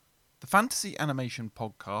The Fantasy Animation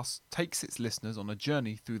Podcast takes its listeners on a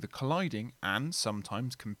journey through the colliding and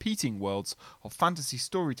sometimes competing worlds of fantasy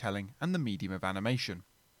storytelling and the medium of animation.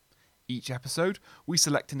 Each episode, we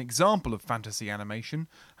select an example of fantasy animation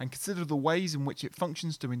and consider the ways in which it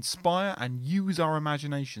functions to inspire and use our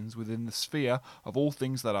imaginations within the sphere of all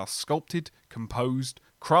things that are sculpted, composed,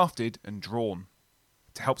 crafted, and drawn.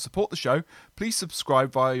 To help support the show, please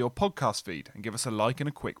subscribe via your podcast feed and give us a like and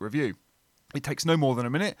a quick review. It takes no more than a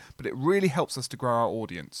minute, but it really helps us to grow our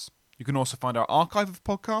audience. You can also find our archive of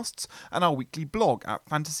podcasts and our weekly blog at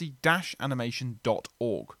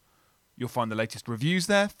fantasy-animation.org. You'll find the latest reviews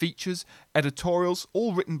there, features, editorials,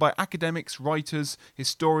 all written by academics, writers,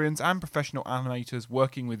 historians and professional animators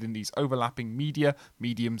working within these overlapping media,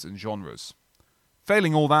 mediums and genres.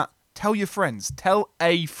 Failing all that, tell your friends, tell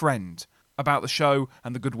a friend about the show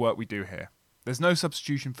and the good work we do here. There's no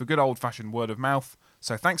substitution for good old-fashioned word of mouth,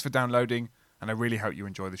 so thanks for downloading, and I really hope you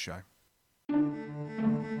enjoy the show.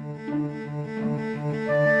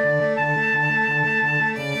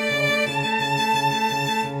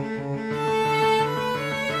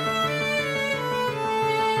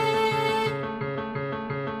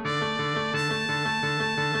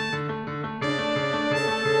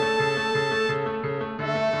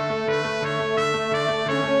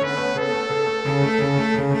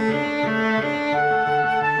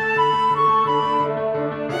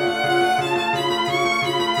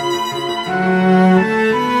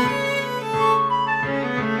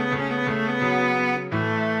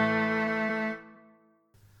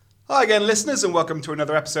 Hi again, listeners, and welcome to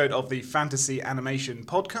another episode of the Fantasy Animation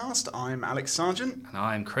Podcast. I'm Alex Sargent. And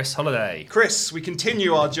I'm Chris Holliday. Chris, we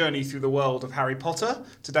continue our journey through the world of Harry Potter.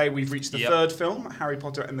 Today we've reached the third film, Harry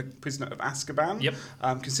Potter and the Prisoner of Azkaban. Yep.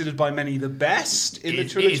 Considered by many the best in the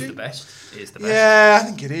trilogy. It is the best. It is the best. Yeah, I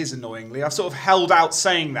think it is, annoyingly. I've sort of held out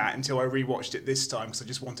saying that until I rewatched it this time because I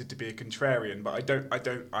just wanted to be a contrarian, but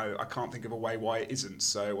I can't think of a way why it isn't.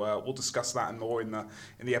 So we'll discuss that and more in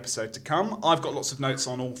the episode to come. I've got lots of notes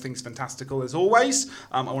on all things fantastical as always.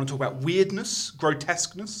 I want to talk about weirdness,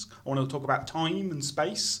 grotesqueness. I want to talk about time and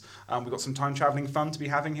space. We've got some time travelling fun to be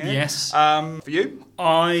having here. Yes. For you?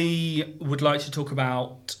 I would like to talk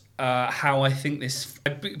about how I think this...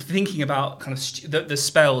 Thinking about kind of the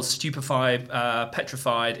spells, stupefied,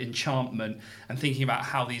 petrified, enchantment, and thinking about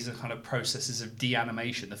how these are kind of processes of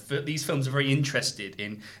de-animation. These films are very interested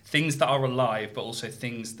in things that are alive, but also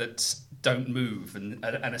things that don't move and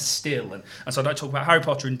are still. And so I'd like to talk about Harry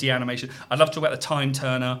Potter and de-animation. I'd love to talk about the Time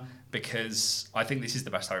Turner, because I think this is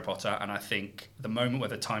the best Harry Potter, and I think the moment where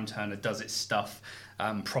the Time Turner does its stuff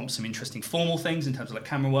prompts some interesting formal things in terms of like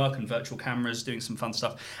camera work and virtual cameras, doing some fun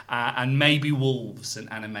stuff, and maybe wolves and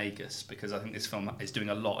animagus, because I think this film is doing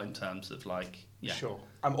a lot in terms of like, yeah. Sure.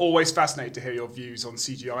 I'm always fascinated to hear your views on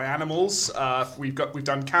CGI animals. We've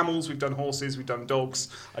done camels, we've done horses, we've done dogs.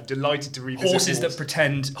 I'm delighted to revisit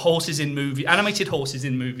animated horses in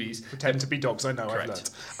movies. Pretend to be dogs, I know, Correct.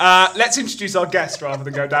 I've learned. Let's introduce our guest rather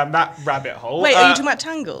than go down that rabbit hole. Wait, are you talking about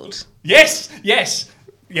Tangled? Yes.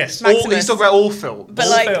 He's talking about all films. But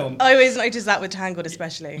I always notice that with Tangled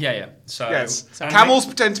especially. Yeah. So yes. Camels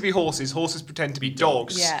pretend to be horses, horses pretend to be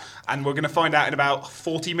dogs. Yeah. And we're going to find out in about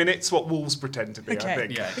 40 minutes what wolves pretend to be, I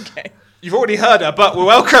think. Yeah. Okay. You've already heard her, but we're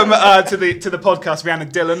welcome to the podcast, Rhianna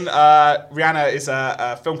Dhillon. Rhianna is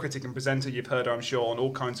a film critic and presenter. You've heard her, I'm sure, on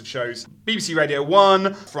all kinds of shows. BBC Radio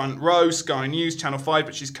 1, Front Row, Sky News, Channel 5,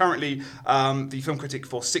 but she's currently the film critic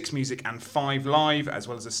for 6 Music and 5 Live, as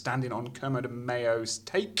well as a stand-in on Kermode and Mayo's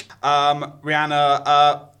Take.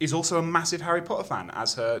 Rhianna is also a massive Harry Potter fan,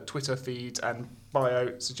 as her Twitter feed and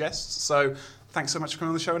bio suggests. So thanks so much for coming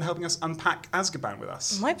on the show and helping us unpack Azkaban with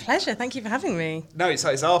us. My pleasure. Thank you for having me. No, it's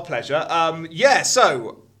our pleasure.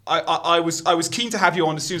 So I was keen to have you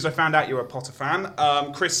on as soon as I found out you were a Potter fan.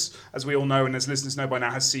 Chris, as we all know and as listeners know by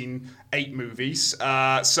now, has seen 8 movies.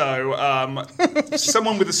 Someone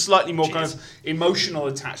with a slightly more kind of emotional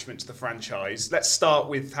attachment to the franchise. Let's start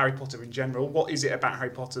with Harry Potter in general. What is it about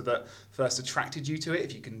Harry Potter that first attracted you to it,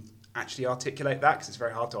 if you can actually articulate that, because it's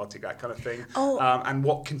very hard to articulate that kind of thing. And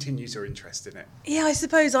what continues your interest in it? Yeah, I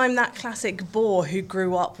suppose I'm that classic bore who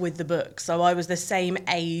grew up with the books. So I was the same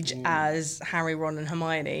age as Harry, Ron and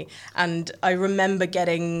Hermione. And I remember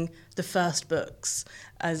getting the first books,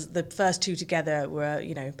 as the first 2 together were,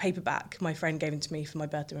 paperback. My friend gave them to me for my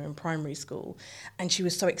birthday when we were in primary school. And she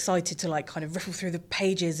was so excited to like kind of riffle through the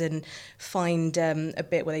pages and find a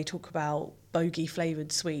bit where they talk about bogey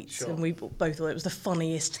flavoured sweets, sure. And we both thought it was the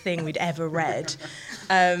funniest thing we'd ever read.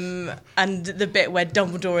 And the bit where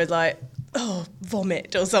Dumbledore is like,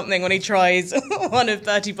 vomit or something when he tries one of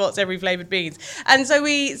Bertie Bott's every flavoured beans. And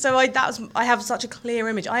I have such a clear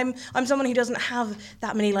image. I'm someone who doesn't have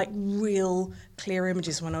that many like real clear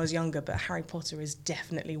images when I was younger, but Harry Potter is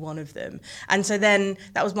definitely one of them. And so then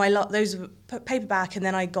that was those were paperback, and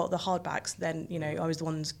then I got the hardbacks. Then, you know, I was the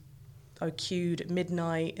ones I queued at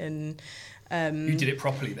midnight and. You did it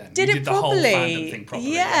properly then. Did you it did properly. The whole fandom thing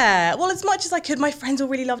properly. Yeah. Well, as much as I could. My friends all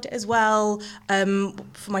really loved it as well.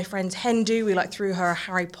 For my friend's hen do, we threw her a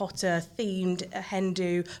Harry Potter themed hen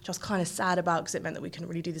do, which I was kind of sad about because it meant that we couldn't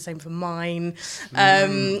really do the same for mine.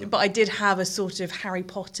 But I did have a sort of Harry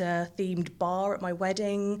Potter themed bar at my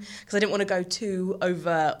wedding because I didn't want to go too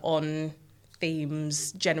over on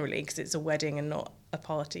themes generally because it's a wedding and not a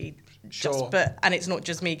party. Sure. And it's not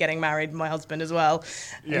just me getting married, my husband as well,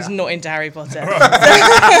 who's Yeah. not into Harry Potter.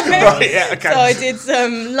 Right, yeah, okay. So I did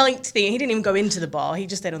some light theme. He didn't even go into the bar. He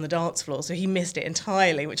just stayed on the dance floor, so he missed it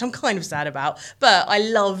entirely, which I'm kind of sad about. But I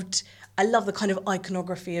love the kind of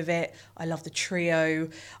iconography of it. I love the trio.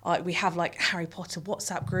 We have like Harry Potter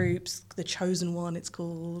WhatsApp groups, The Chosen One it's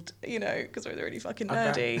called, you know, because we're really fucking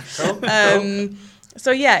nerdy. Okay. Cool.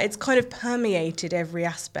 So yeah, it's kind of permeated every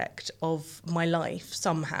aspect of my life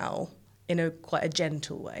somehow in quite a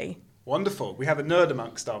gentle way. Wonderful. We have a nerd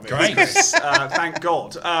amongst our midst. Great. Chris. Thank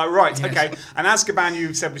God. Right, Yes. okay. And Azkaban,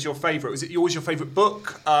 you said, was your favourite. Was it always your favourite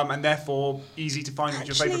book, and therefore easy to find as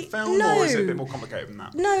your favourite film, or is it a bit more complicated than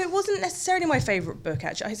that? No, it wasn't necessarily my favourite book,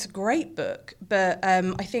 actually. It's a great book, but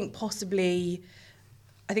I think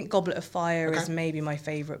Goblet of Fire is maybe my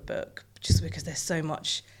favourite book, just because there's so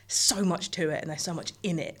much to it and there's so much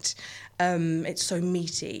in it. It's so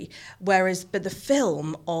meaty. But the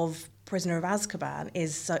film of Prisoner of Azkaban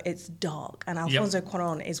it's dark, and Alfonso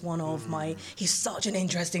Cuarón is one of he's such an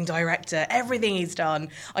interesting director. Everything he's done.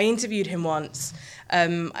 I interviewed him once.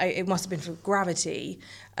 It must have been for Gravity.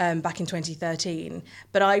 Back in 2013,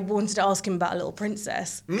 but I wanted to ask him about A Little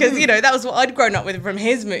Princess because you know that was what I'd grown up with from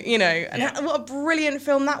his movie, you know, and what a brilliant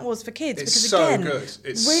film that was for kids. It's because so again, good.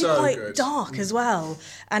 It's really so quite good. dark as well.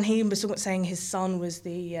 And he was saying his son was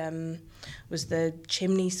the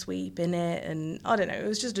chimney sweep in it, and I don't know, it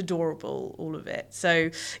was just adorable, all of it. So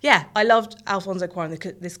yeah, I loved Alfonso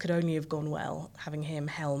Cuarón. This could only have gone well, having him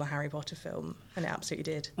helm a Harry Potter film, and it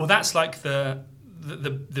absolutely did. Well, that's like the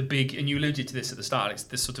big, and you alluded to this at the start, it's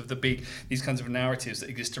this sort of these kinds of narratives that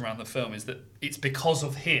exist around the film, is that it's because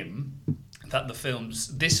of him that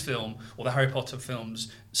this film or the Harry Potter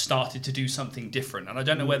films started to do something different. And I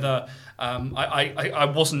don't know whether I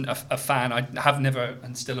wasn't a fan. I have never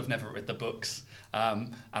and still have never read the books.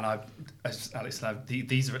 And as Alex said,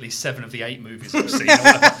 these are at least 7 of the 8 movies I've seen.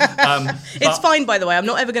 It's fine, by the way. I'm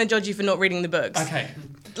not ever going to judge you for not reading the books. Okay.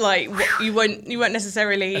 Like you won't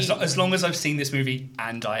necessarily. As long as I've seen this movie,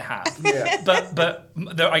 and I have. Yeah. But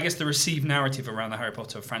I guess the received narrative around the Harry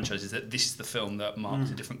Potter franchise is that this is the film that marks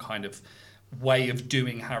a different kind of way of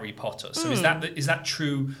doing Harry Potter. So is that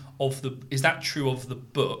true of the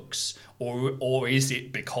books, or is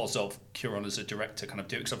it because of Cuarón as a director kind of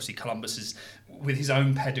doing? Because obviously Columbus is with his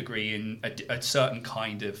own pedigree in a certain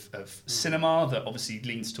kind of cinema that obviously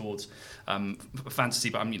leans towards fantasy,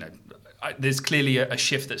 but there's clearly a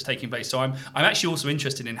shift that's taking place. So I'm actually also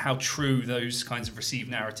interested in how true those kinds of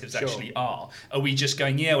received narratives actually are. Are we just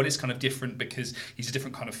going, well, it's kind of different because he's a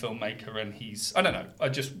different kind of filmmaker and I don't know.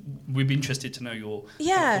 We'd be interested to know your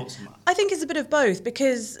thoughts on that. I think it's a bit of both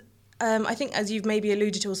because I think, as you've maybe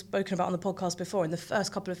alluded to or spoken about on the podcast before, in the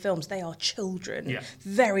first couple of films, they are children,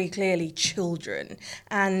 very clearly children.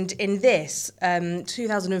 And in this,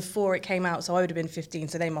 2004 it came out, so I would have been 15,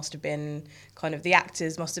 so they must have been the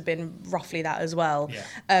actors must have been roughly that as well.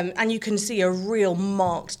 Yeah. And you can see a real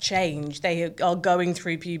marked change. They are going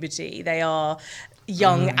through puberty. They are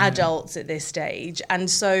young adults at this stage, and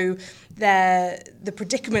so the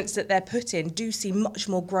predicaments that they're put in do seem much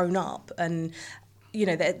more grown up, and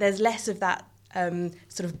there's less of that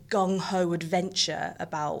sort of gung-ho adventure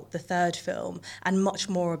about the third film, and much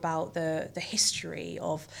more about the history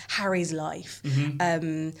of Harry's life,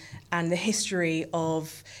 and the history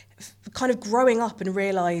of kind of growing up and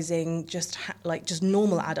realising just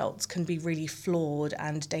normal adults can be really flawed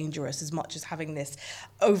and dangerous, as much as having this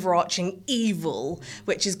overarching evil,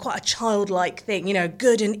 which is quite a childlike thing,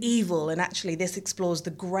 good and evil, and actually this explores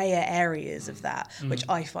the greyer areas of that, which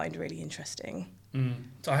I find really interesting.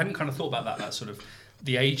 So I hadn't kind of thought about that sort of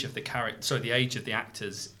the age of the the age of the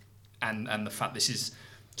actors, and the fact this is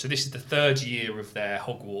the third year of their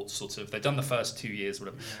Hogwarts sort of. They've done the first 2 years,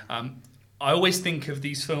 whatever. I always think of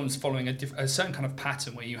these films following a certain kind of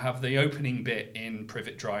pattern where you have the opening bit in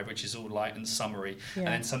Privet Drive, which is all light and summery, and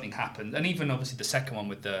then something happens, and even obviously the second one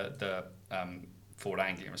with the forward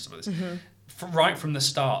angling and stuff like this. Right from the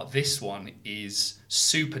start, this one is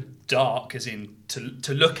super dark, as in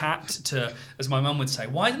to look at, to, as my mum would say,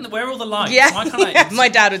 where are all the lights? Yeah, Why can't I, my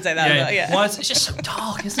dad would say that. Yeah. Why is it just so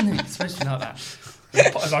dark, isn't it? It's supposed to be like that.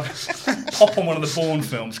 As I pop on one of the Bourne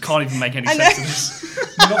films, can't even make any sense of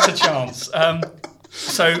this. Not a chance.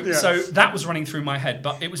 So that was running through my head,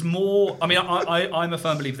 but it was more. I mean, I'm a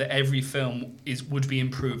firm believer that every film would be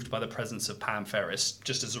improved by the presence of Pam Ferris,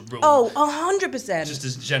 just as a rule. Oh, 100%. Just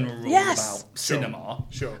as a general rule Yes. about cinema.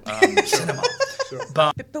 Sure. Cinema. Sure.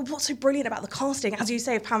 But what's so brilliant about the casting, as you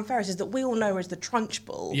say, of Pam Ferris, is that we all know her as the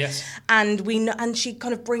Trunchbull. Yes. And we know, and she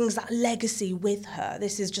kind of brings that legacy with her.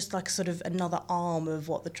 This is just like sort of another arm of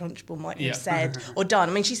what the Trunchbull might have said or done.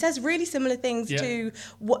 I mean, she says really similar things to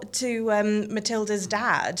Matilda's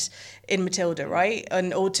dad in Matilda, right?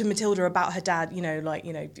 Or to Matilda about her dad,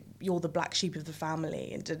 you're the black sheep of the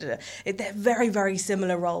family, and they're very, very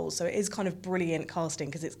similar roles. So it is kind of brilliant casting,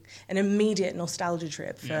 because it's an immediate nostalgia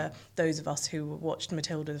trip for those of us who watched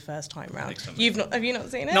Matilda the first time round. Have you not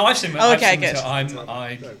seen it? no, I've seen it. Oh, okay,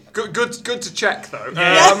 good. Good to check though.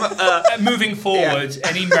 Moving forward,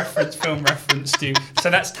 any film reference to, so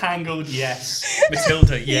that's Tangled, yes.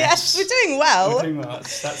 Matilda, yes. Yes, we're doing well.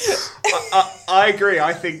 That's I agree.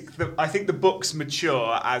 I think the books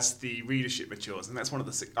mature as the readership matures, and that's one of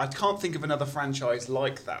the. I can't think of another franchise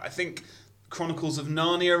like that. I think Chronicles of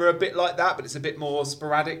Narnia are a bit like that, but it's a bit more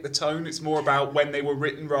sporadic. The tone, it's more about when they were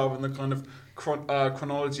written rather than the kind of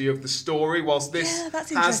chronology of the story. Whilst this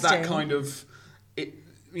has that kind of,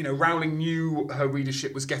 Rowling knew her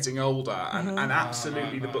readership was getting older, and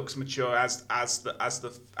absolutely the books mature as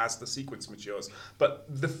the sequence matures. But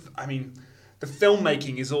the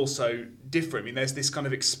filmmaking is also different. I mean, there's this kind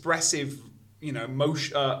of expressive,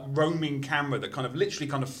 roaming camera that kind of literally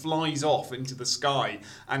kind of flies off into the sky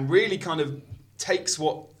and really kind of takes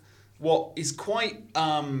what is quite.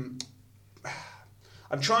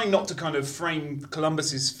 I'm trying not to kind of frame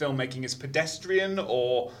Columbus's filmmaking as pedestrian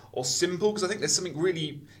or simple, because I think there's something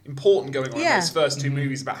really important going on in those first two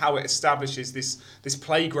movies about how it establishes this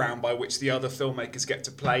playground by which the other filmmakers get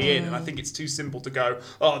to play in. And I think it's too simple to go,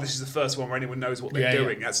 oh, this is the first one where anyone knows what they're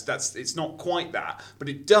doing. That's it's not quite that, but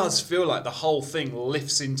it does feel like the whole thing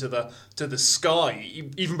lifts into the sky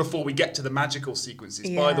even before we get to the magical sequences.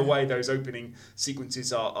 By the way those opening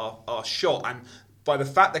sequences are shot, and by the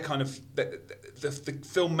fact that kind of the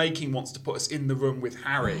filmmaking wants to put us in the room with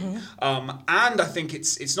Harry, and I think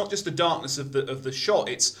it's not just the darkness of the shot;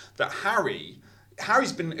 it's that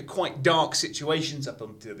Harry's been in quite dark situations up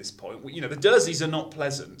until this point. The Dursleys are not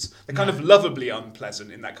pleasant; they're kind of lovably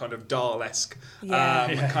unpleasant in that kind of Dahl-esque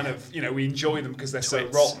kind of. We enjoy them because they're so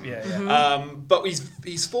rotten. But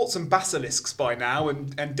he's fought some basilisks by now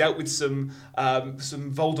and dealt with some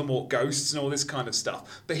Voldemort ghosts and all this kind of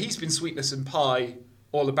stuff. But he's been sweetness and pie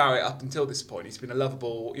all about it up until this point. He's been a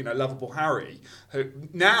lovable Harry.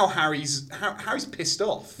 Now Harry's pissed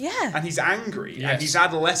off. Yeah. And he's angry and he's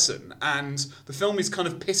adolescent, and the film is kind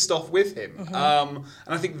of pissed off with him. And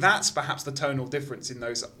I think that's perhaps the tonal difference in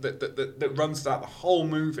those that runs throughout the whole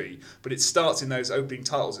movie, but it starts in those opening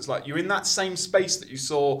titles. It's like you're in that same space that you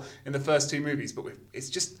saw in the first two movies, but it's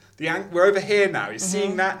just we're over here now. You're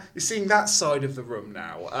seeing that side of the room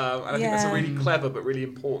now. And I think that's a really clever but really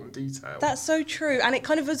important detail. That's so true. And it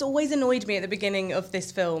kind of has always annoyed me at the beginning of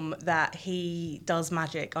this film that he does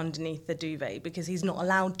magic underneath the duvet, because he's not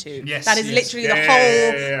allowed to. That is literally the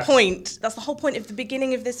whole point. That's the whole point of the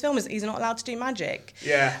beginning of this film, is that he's not allowed to do magic.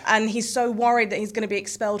 Yeah. And he's so worried that he's going to be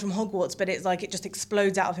expelled from Hogwarts, but it's like it just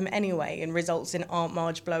explodes out of him anyway and results in Aunt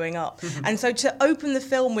Marge blowing up. And so to open the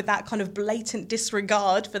film with that kind of blatant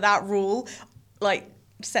disregard for that rule,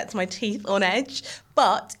 sets my teeth on edge.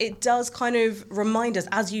 But it does kind of remind us,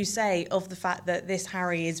 as you say, of the fact that this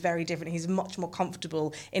Harry is very different. He's much more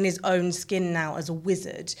comfortable in his own skin now as a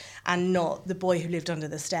wizard and not the boy who lived under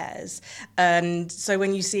the stairs. And so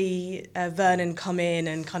when you see Vernon come in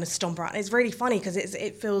and kind of stomp around, it's really funny because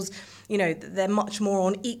it feels, they're much more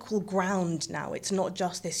on equal ground now. It's not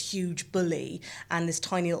just this huge bully and this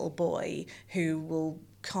tiny little boy who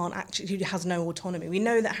has no autonomy. We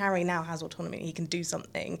know that Harry now has autonomy. He can do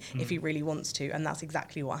something if he really wants to, and that's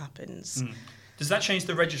exactly what happens. Does that change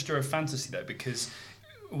the register of fantasy, though? Because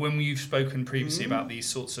when you've spoken previously about these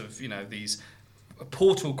sorts of, these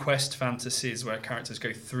portal quest fantasies where characters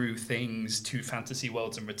go through things to fantasy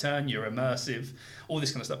worlds and return, you're immersive, all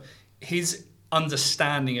this kind of stuff. His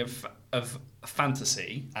understanding of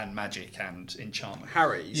fantasy and magic and enchantment,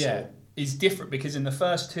 Harry's, is different, because in the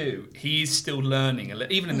first two he's still learning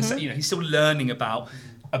even in the he's still learning about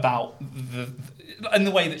about and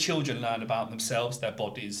the way that children learn about themselves, their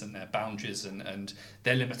bodies and their boundaries and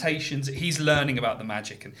their limitations. He's learning about the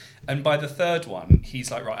magic, and by the third one,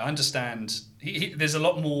 he's like, right, I understand. There's a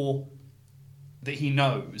lot more that he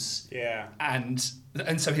knows. Yeah. And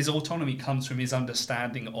so his autonomy comes from his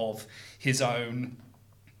understanding of his own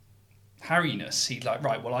Harryness. He's like,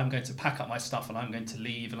 right, well, I'm going to pack up my stuff and I'm going to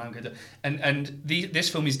leave and I'm going to... this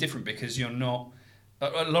film is different because you're not...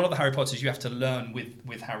 A lot of the Harry Potters you have to learn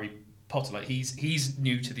with Harry Potter. Like he's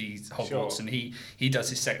new to these Hogwarts, and he does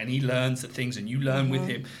his and he learns the things, and you learn with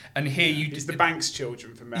him. And here he's the Banks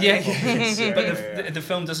children from Mary But the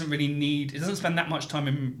film doesn't really need. It doesn't spend that much time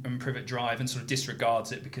in Privet Drive and sort of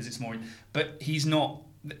disregards it because it's more. But he's not.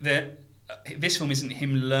 This film isn't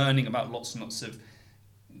him learning about lots and lots of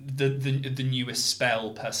the newest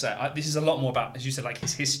spell per se. This is a lot more about, as you said, like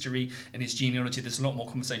his history and his genealogy. There's a lot more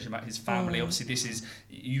conversation about his family. Obviously, this is,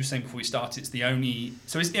 you were saying before we started, it's the only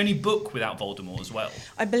book without Voldemort as well.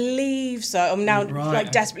 I believe so. I'm now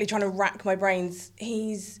desperately trying to rack my brains.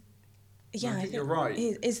 I think you're right.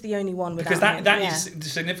 He is the only one without because that him.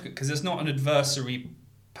 is significant because there's not an adversary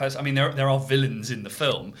person. I mean, there are villains in the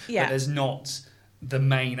film, but there's not the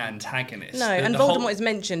main antagonist. No, and Voldemort is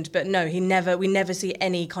mentioned, but no, we never see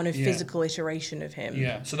any kind of physical iteration of him.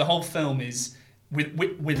 Yeah, so the whole film is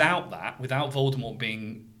without Voldemort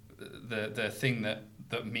being the thing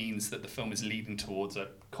that means that the film is leading towards a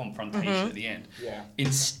confrontation at the end. Yeah.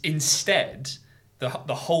 Instead, the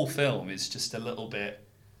whole film is just a little bit,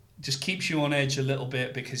 just keeps you on edge a little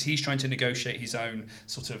bit because he's trying to negotiate his own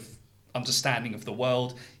sort of understanding of the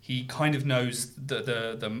world. He kind of knows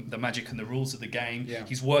the magic and the rules of the game. Yeah.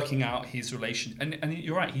 He's working out his relation, and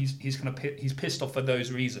you're right. He's kind of he's pissed off for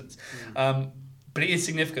those reasons. But it is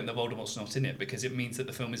significant that Voldemort's not in it because it means that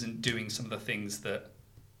the film isn't doing some of the things that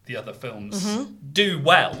the other films do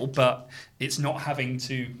well, but it's not having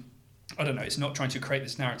to. I don't know. It's not trying to create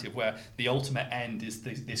this narrative where the ultimate end is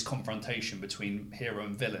this confrontation between hero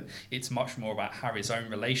and villain. It's much more about Harry's own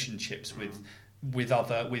relationships with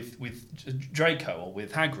Draco or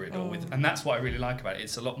with Hagrid and that's what I really like about it.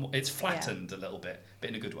 It's a lot more. It's flattened a little bit, but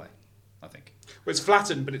in a good way, I think. Well, it's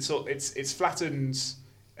flattened, but it's flattened.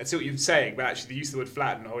 I see what you're saying, but actually the use of the word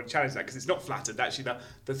flattened, I would challenge that because it's not flattened. Actually,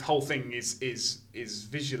 the whole thing is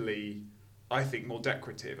visually, I think, more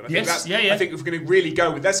decorative. And I think if we're going to really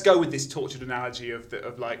let's go with this tortured analogy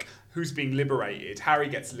of like who's being liberated. Harry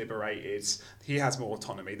gets liberated. He has more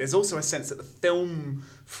autonomy. There's also a sense that the film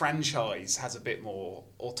franchise has a bit more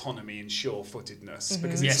autonomy and sure-footedness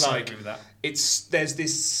because it's I agree with that.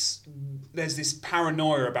 There's this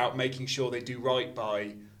paranoia about making sure they do right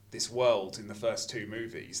by this world in the first two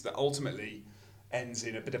movies that ultimately ends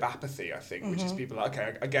in a bit of apathy, I think, which is people like,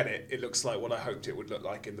 okay, I get it. It looks like what I hoped it would look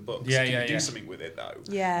like in the books. Can you do something with it, though?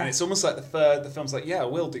 Yeah. And it's almost like the film's like, yeah,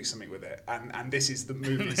 we'll do something with it. And this is the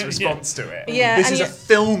movie's response to it. Yeah. This is a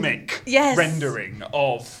filmic rendering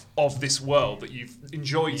of this world that you've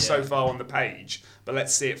enjoyed so far on the page, but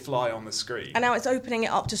let's see it fly on the screen. And now it's opening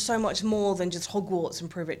it up to so much more than just Hogwarts and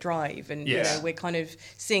Privet Drive. And you know, we're kind of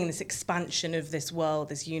seeing this expansion of this world,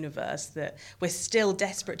 this universe that we're still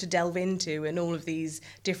desperate to delve into in all of these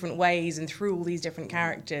different ways and through all these different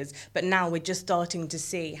characters. But now we're just starting to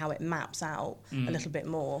see how it maps out a little bit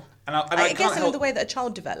more. And I guess in the way that a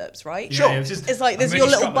child develops, right? Sure. It's like there's your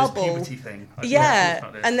little bubble. Thing.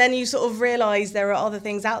 And then you sort of realise there are other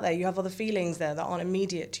things out there. You have other feelings there that aren't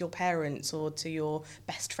immediate to your parents or to your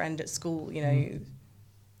best friend at school. You know,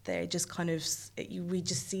 they're just kind of we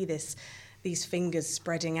just see these fingers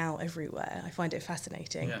spreading out everywhere. I find it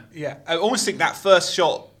fascinating. Yeah. I almost think that first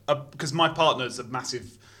shot, because my partner's a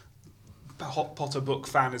massive Potter book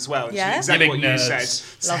fan as well. Yeah? Exactly what you said.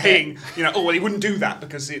 Saying, you know, he wouldn't do that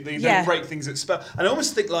because they don't break things at spell. And I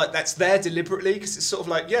almost think like that's there deliberately because it's sort of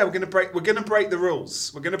like, we're going to break the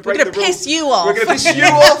rules. We're going to break the rules. We're going to piss you off. We're going to piss you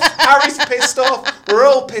off. Harry's pissed off. We're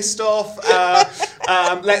all pissed off.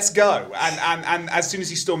 Let's go. And as soon as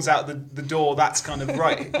he storms out the door, that's kind of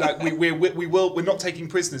right. Like we're not taking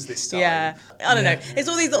prisoners this time. Yeah. I don't know. It's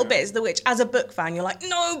all these little bits which, as a book fan, you're like,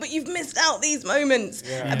 no, but you've missed out these moments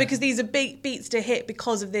because these are big beats to hit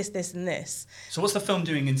because of this, and this. So what's the film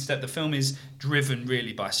doing instead? The film is driven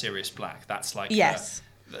really by Sirius Black. That's like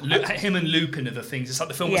him and Lupin are the things. It's like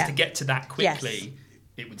the film wants to get to that quickly.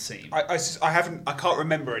 It would seem. I can't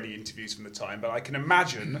remember any interviews from the time, but I can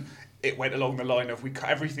imagine it went along the line of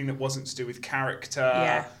everything that wasn't to do with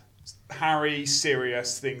character. Harry,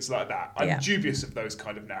 Sirius, things like that. I'm dubious of those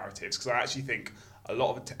kind of narratives because I actually think a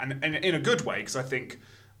lot of it, and in a good way, because I think.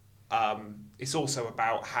 It's also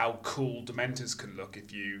about how cool Dementors can look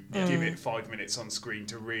if you give it 5 minutes on screen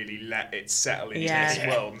to really let it settle into this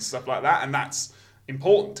world and stuff like that. And that's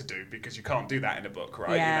important to do because you can't do that in a book,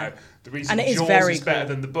 right? Yeah. You know, the reason And it is Jaws very is better cool.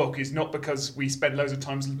 than the book is not because we spend loads of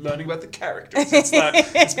time learning about the characters. It's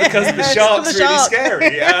because the shark's really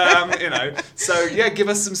scary. You know, so yeah, give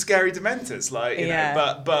us some scary dementors, like you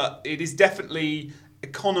know. But it is definitely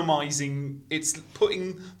economizing. It's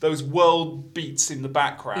putting those world beats in the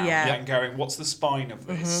background and going, what's the spine of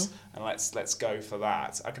this, and let's go for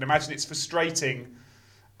that. I can imagine it's frustrating.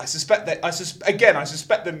 I suspect that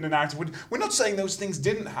the narrative would. We're not saying those things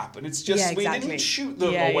didn't happen. It's just we didn't shoot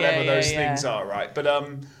them or whatever those things are, right? But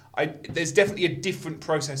there's definitely a different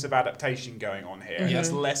process of adaptation going on here. And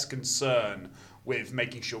there's less concern with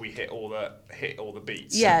making sure we hit all the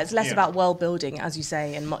beats. Yeah, it's less about world building, as you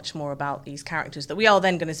say, and much more about these characters that we are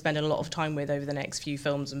then going to spend a lot of time with over the next few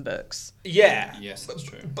films and books. Yeah. Yes, that's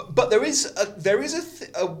true. But there is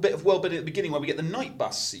a bit of world building at the beginning where we get the night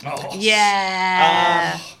bus sequence. Oh.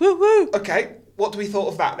 Yeah. Woo woo. Okay. What do we thought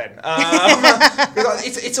of that then?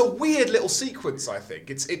 It's a weird little sequence. I think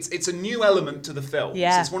it's a new element to the film.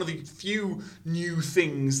 Yeah. It's one of the few new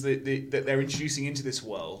things that they're introducing into this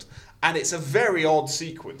world. And it's a very odd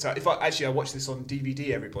sequence. I watched this on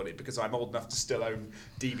DVD, everybody, because I'm old enough to still own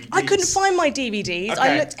DVDs. I couldn't find my DVDs. Okay.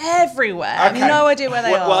 I looked everywhere. I have no idea where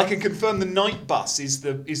they are. Well, I can confirm the night bus is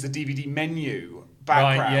the DVD menu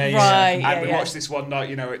background. Right, We watched this one night.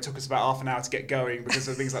 You know, it took us about half an hour to get going because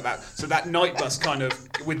of things like that. So that night bus kind of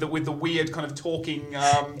with the weird kind of talking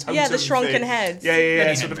totem the shrunken thing. heads.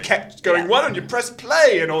 Yeah. Sort of kept going. Why don't you press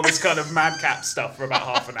play and all this kind of madcap stuff for about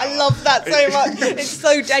half an hour. I love that so much. It's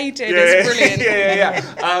so dated. It's brilliant.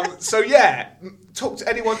 Yeah. Talk to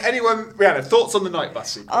anyone. Rhianna, thoughts on the night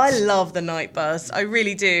bus sequence? I love the night bus. I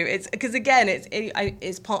really do. It's because again,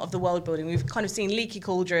 it's part of the world building. We've kind of seen Leaky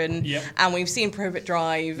Cauldron, and we've seen Privet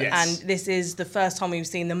Drive, and this is the first time we've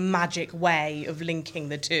seen the magic way of linking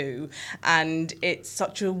the two. And it's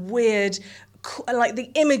such a weird. Like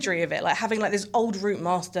the imagery of it, like having like this old route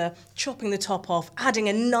master chopping the top off, adding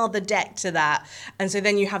another deck to that, and so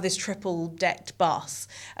then you have this triple decked bus,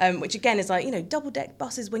 which again is like, you know, double decked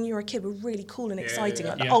buses when you were a kid were really cool and exciting,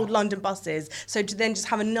 like the old London buses. So to then just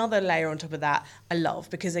have another layer on top of that, I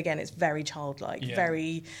love, because again it's very childlike,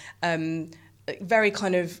 very kind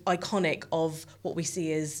of iconic of what we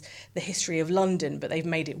see as the history of London, but they've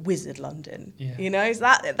made it Wizard London. You know, so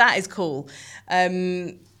that is cool.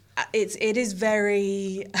 It is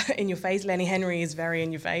very in your face. Lenny Henry is very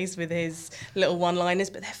in your face with his little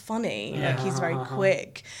one-liners, but they're funny. Like he's very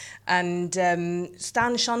quick. And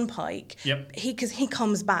Stan Shunpike, because he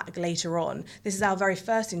comes back later on. This is our very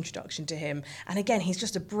first introduction to him, and again he's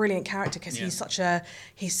just a brilliant character because he's such a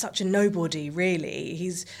nobody, really.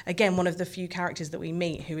 He's again one of the few characters that we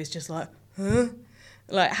meet who is just like, huh?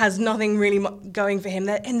 Like has nothing really going for him.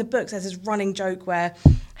 In the books, there's this running joke where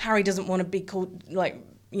Harry doesn't want to be called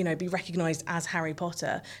be recognised as Harry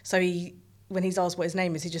Potter. So when he's asked what his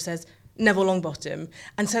name is, he just says Neville Longbottom.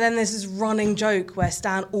 And so then there's this running joke where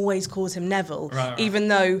Stan always calls him Neville, even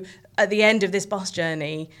though at the end of this bus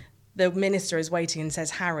journey, the minister is waiting and says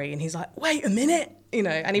Harry, and he's like, wait a minute, you know,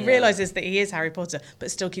 and he realises that he is Harry Potter, but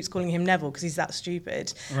still keeps calling him Neville because he's that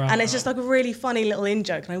stupid. And it's just like a really funny little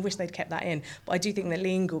in-joke, and I wish they'd kept that in. But I do think that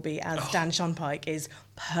Lee Ingleby as Dan Shunpike is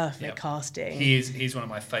perfect casting. He's one of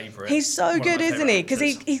my favourites. He's so good, isn't he? Because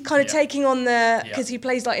he's kind of taking on because he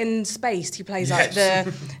plays like in Spaced. He plays like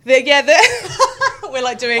the we're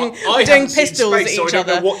like doing pistols at each so I don't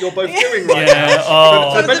other. know what you're both doing right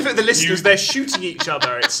now. For the benefit of the listeners, they're shooting each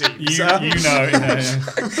other, it seems. You know.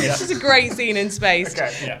 It's just a great scene in Spaced.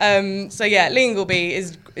 So Lee Ingleby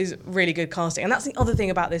is really good casting, and that's the other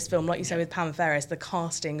thing about this film. Like you say with Pam Ferris, the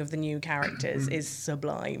casting of the new characters is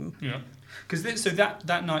sublime. Yeah, because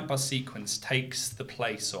that night bus sequence takes the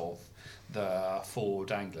place of the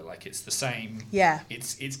Ford Angler. Like it's the same. Yeah.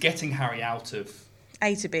 It's getting Harry out of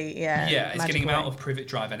A to B. Yeah, it's getting him out of Privet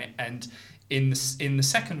Drive, and in the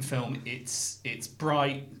second film, it's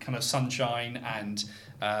bright kind of sunshine, and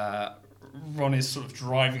Ron is sort of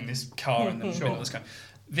driving this car in the middle of the sky.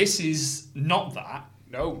 This is not that.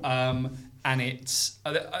 No. And it's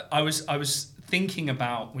I was thinking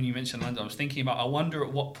about when you mentioned London. I was thinking about I wonder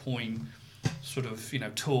at what point sort of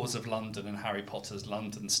tours of London and Harry Potter's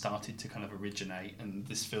London started to kind of originate, and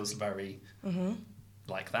this feels very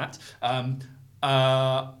like that.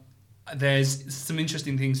 There's some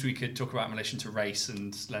interesting things we could talk about in relation to race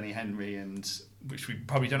and Lenny Henry, and which we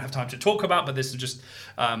probably don't have time to talk about, but this is just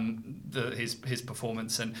his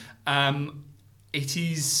performance, and it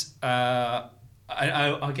is I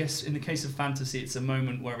guess in the case of fantasy, it's a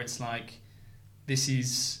moment where it's like this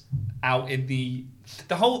is out in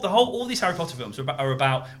all these Harry Potter films are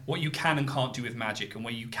about what you can and can't do with magic, and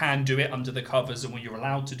where you can do it under the covers, and when you're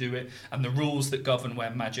allowed to do it, and the rules that govern where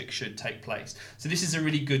magic should take place. So this is a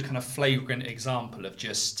really good kind of flagrant example of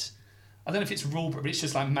just, I don't know if it's rule, but it's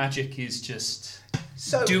just like magic is just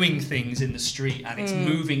doing things in the street, and it's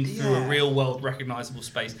moving through a real world recognizable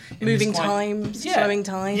space, moving time, slowing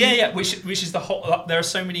time. Which is the whole. There are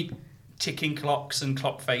so many ticking clocks and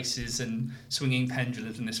clock faces and swinging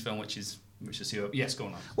pendulums in this film, which is yes, go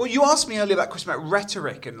on. Well, you asked me earlier that question about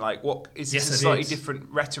rhetoric and like what is this a slightly different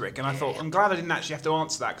rhetoric, and I thought I'm glad I didn't actually have to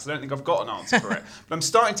answer that because I don't think I've got an answer for it. But I'm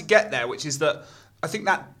starting to get there, which is that I think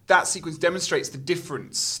that sequence demonstrates the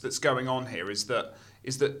difference that's going on here. Is that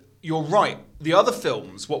you're right. The other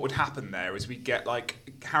films, what would happen there is we'd get like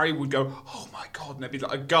Harry would go, oh my God, and there'd be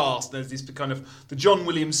like a gasp. There's this kind of the John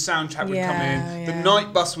Williams soundtrack would come in. The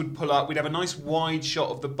night bus would pull up. We'd have a nice wide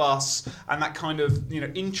shot of the bus and that kind of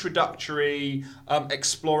introductory,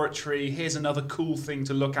 exploratory. Here's another cool thing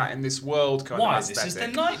to look at in this world kind of aesthetic. This is the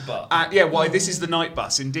night bus. This is the night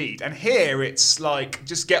bus indeed. And here it's like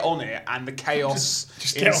just get on it and the chaos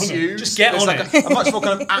ensues. Just get on it. There's like a much more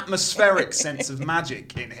kind of atmospheric sense of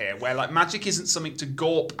magic in here, where like magic isn't something to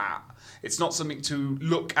gawp at. It's not something to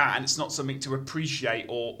look at, and it's not something to appreciate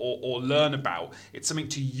or learn about. It's something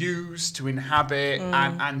to use, to inhabit,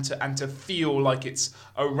 and to feel like it's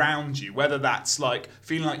around you. Whether that's like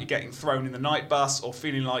feeling like you're getting thrown in the night bus, or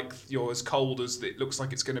feeling like you're as cold as it looks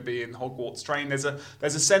like it's going to be in Hogwarts train. There's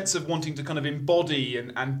a sense of wanting to kind of embody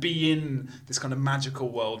and be in this kind of magical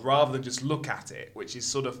world rather than just look at it, which is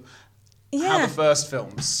sort of how the first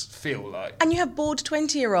films feel like. And you have bored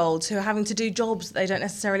 20-year-olds who are having to do jobs that they don't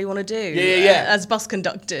necessarily want to do as bus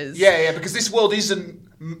conductors. Because this world isn't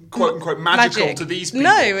quote-unquote magical to these people.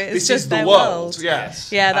 No, it's this just is the their world. Yes.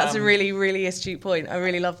 Yeah, that's a really, really astute point. I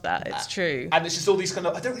really love that. It's true. And it's just all these kind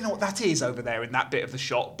of, I don't really know what that is over there in that bit of the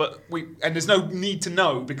shot, but and there's no need to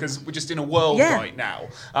know because we're just in a world right now.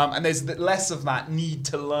 And there's less of that need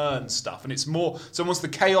to learn stuff. And it's more, so once the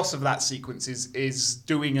chaos of that sequence is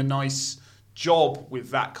doing a nice job with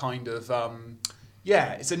that kind of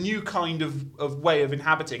it's a new kind of way of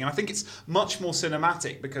inhabiting, and I think it's much more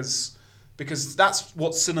cinematic because that's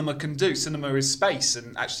what cinema can do. Cinema is space,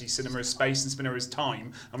 and actually cinema is space and cinema is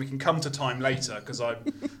time, and we can come to time later because I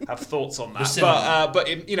have thoughts on that. But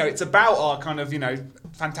it's about our kind of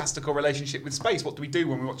fantastical relationship with space. What do we do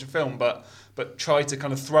when we watch a film? But try to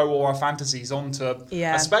kind of throw all our fantasies onto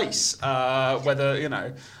a space, and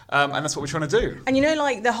that's what we're trying to do. And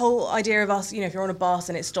like the whole idea of us, if you're on a bus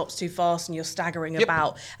and it stops too fast and you're staggering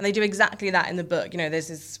about, and they do exactly that in the book. There's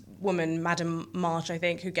this woman, Madame March, I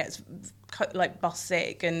think, who gets like bus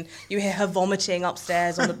sick, and you hear her vomiting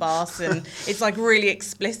upstairs on the bus, and it's like really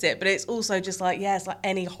explicit, but it's also just like it's like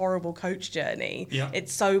any horrible coach journey.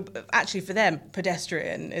 It's so actually for them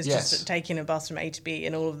pedestrian is just taking a bus from A to B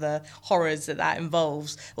and all of the horrors that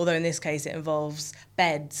involves, although in this case it involves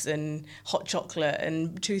beds and hot chocolate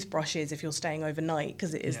and toothbrushes if you're staying overnight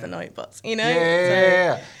because it is the night bus,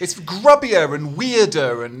 It's grubbier and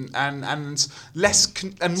weirder and less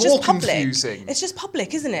and more confusing. It's just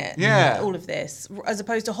public, isn't it? All of this, as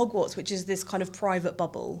opposed to Hogwarts, which is this kind of private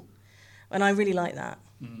bubble, and I really like that.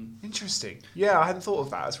 Interesting. I hadn't thought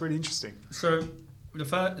of that. That's really interesting. So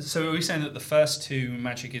are we saying that the first two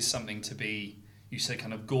magic is something to be, you say,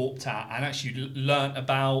 kind of gawped at and actually learnt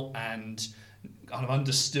about and kind of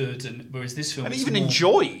understood, and whereas this film and is even more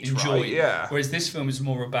enjoyed, right? Whereas this film is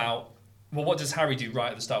more about, well, what does Harry do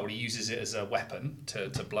right at the start when he uses it as a weapon to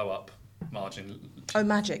blow up Margin? Oh,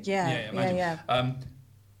 magic! Yeah.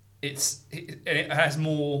 It has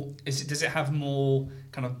more. Does it have more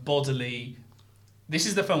kind of bodily? This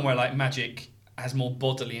is the film where like magic has more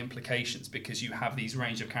bodily implications because you have these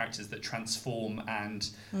range of characters that transform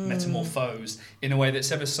and metamorphose in a way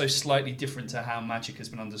that's ever so slightly different to how magic has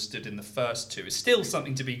been understood in the first two. It's still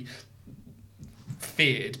something to be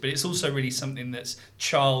feared, but it's also really something that's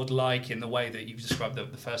childlike in the way that you've described the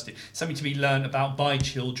first two. Something to be learned about by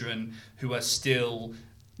children who are still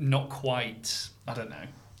not quite, I don't know,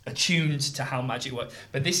 attuned to how magic works.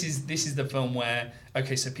 But this is the film where,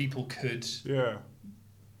 okay, so people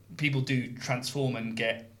do transform and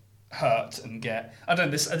get hurt and get, I don't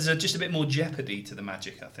know, there's just a bit more jeopardy to the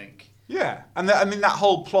magic, I think. Yeah, and that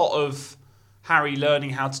whole plot of Harry learning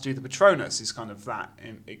how to do the Patronus is kind of that,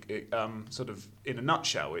 sort of in a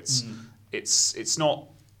nutshell. It's not,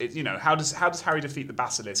 how does Harry defeat the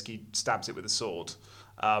basilisk? He stabs it with a sword.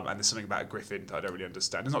 And there's something about a griffin that I don't really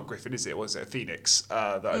understand. It's not a griffin, is it? Or is it a phoenix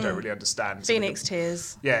that I don't really understand? Phoenix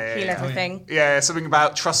tears. Yeah. Heal everything. Yeah, something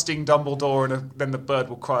about trusting Dumbledore and then the bird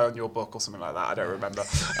will cry on your book or something like that. I don't remember.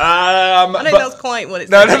 I I don't think that's quite what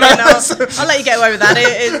it's No. I'll let you get away with that.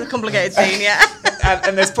 It is a complicated scene, yeah.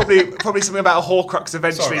 And there's probably something about a Horcrux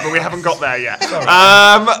eventually, but we haven't got there yet.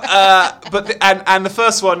 And the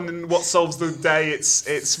first one, what solves the day?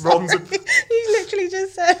 It's Ron's. You literally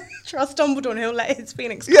just said, trust Dumbledore and he'll let his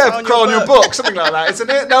phoenix cry on your book, something like that, isn't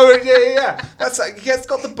it? No, yeah. That's like, it's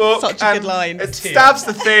got the book. Such a good line. It stabs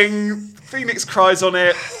the thing. Phoenix cries on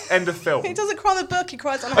it. End of film. He doesn't cry on the book. He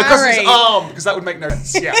cries on Because Harry. his arm, because that would make no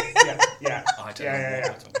sense. Yeah. I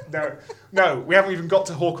don't know. No, we haven't even got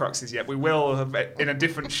to Horcruxes yet. We will have in a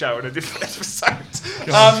different show, in a different episode.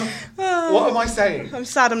 What am I saying? I'm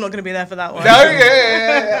sad I'm not going to be there for that one. No,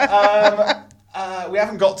 yeah. We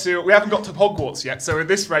haven't got to Hogwarts yet, so at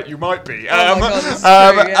this rate you might be. Oh my God, this is true,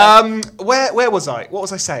 yeah. Where was I? What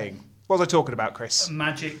was I saying? What was I talking about, Chris?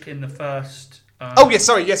 Magic in the first.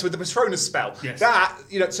 Yes, with the Patronus spell. Yes. That,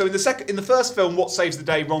 so in the first film, what saves the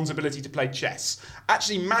day? Ron's ability to play chess.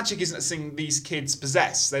 Actually, magic isn't a thing these kids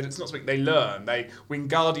possess. It's not something they learn.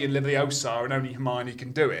 Wingardium Leviosa, and only Hermione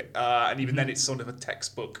can do it. And even then, it's sort of a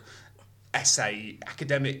textbook essay,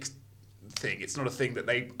 academic thing. It's not a thing that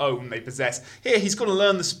they own, they possess. Here, he's got to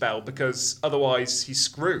learn the spell because otherwise he's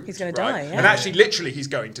screwed. He's going to die, yeah. And actually, literally, he's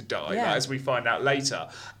going to die, Yeah. as we find out later.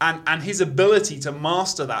 And his ability to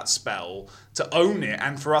master that spell, to own it,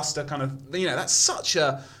 and for us to kind of, that's such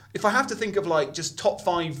a... If I have to think of just top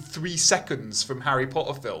 5 3 seconds from Harry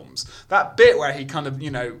Potter films, that bit where he kind of,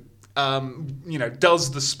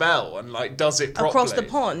 does the spell and does it properly. Across the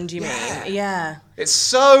pond, you mean? Yeah. It's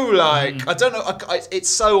so I don't know. It's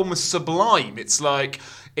so almost sublime. It's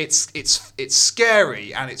it's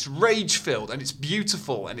scary and it's rage filled and it's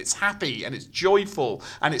beautiful and it's happy and it's joyful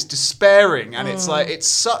and it's despairing and it's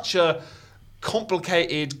such a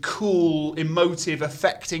complicated, cool, emotive,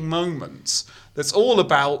 affecting moments. That's all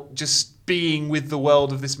about just being with the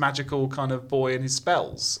world of this magical kind of boy and his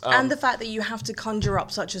spells. And the fact that you have to conjure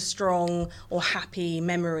up such a strong or happy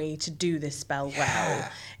memory to do this spell well.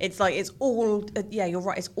 It's all, you're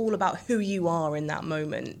right, it's all about who you are in that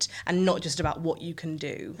moment and not just about what you can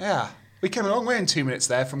do. Yeah. We came a long way in 2 minutes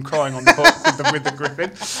there from crying on the book with the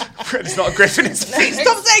griffin. It's not a griffin, it's a phoenix.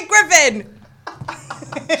 Stop saying griffin!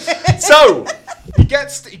 So, he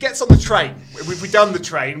gets on the train. We've done the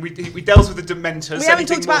train. We dealt with the Dementors. We haven't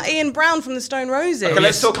talked about Ian Brown from the Stone Roses. Okay,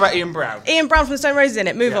 let's talk about Ian Brown. Ian Brown from the Stone Roses in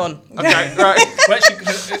it. Move on. Okay, right. Well,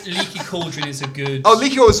 actually, Leaky Cauldron is a good... Oh,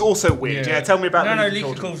 Leaky Cauldron is also weird. Yeah, tell me about Leaky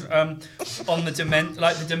Cauldron. On the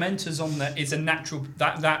Dementors on the is a natural...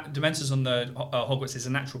 That Dementors on the Hogwarts is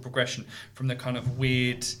a natural progression from the kind of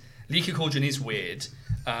weird... Leaky Cauldron is weird,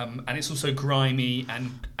 and it's also grimy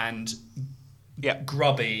and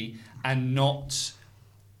grubby and not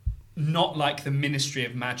like the Ministry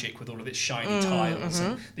of Magic with all of its shiny tiles.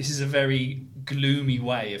 Mm-hmm. This is a very gloomy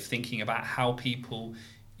way of thinking about how people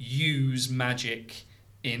use magic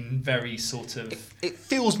in very sort of... It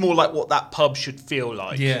feels more like what that pub should feel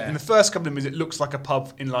like. Yeah. In the first couple of minutes, it looks like a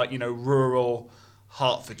pub in rural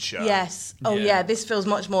Hertfordshire. Yes. Oh yeah. This feels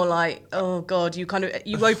much more like, oh God, you open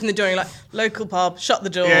the door and you're like, local pub, shut the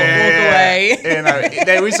door, walk away.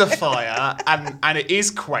 There is a fire and it is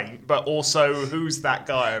quaint, but also who's that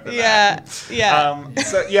guy over there? Yeah.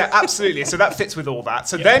 So absolutely. So that fits with all that.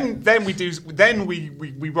 So then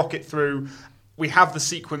we rocket through. We have the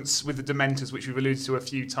sequence with the Dementors, which we've alluded to a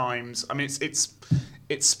few times. I mean,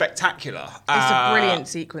 it's spectacular. It's a brilliant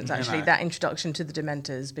sequence, actually, that introduction to the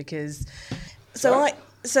Dementors, because...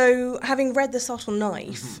 So having read The Subtle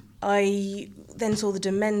Knife, I then saw the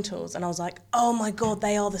Dementors and I was like, oh my God,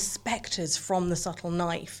 they are the spectres from The Subtle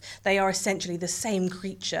Knife. They are essentially the same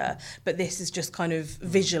creature, but this is just kind of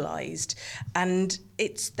visualised. And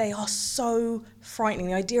they are so frightening.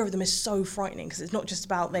 The idea of them is so frightening because it's not just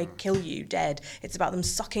about they kill you dead. It's about them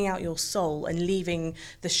sucking out your soul and leaving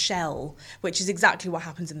the shell, which is exactly what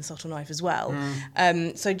happens in The Subtle Knife as well.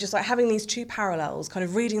 So just having these two parallels, kind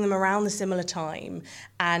of reading them around the similar time,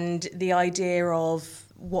 and the idea of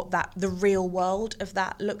what the real world of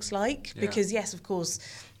that looks like. Because yes, of course,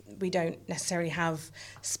 we don't necessarily have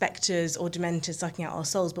spectres or dementors sucking out our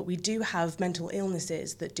souls, but we do have mental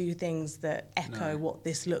illnesses that do things that echo what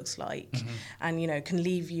this looks like, and can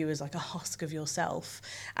leave you as like a husk of yourself.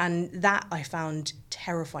 And that I found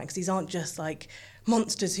terrifying, because these aren't just like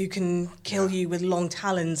monsters who can kill you with long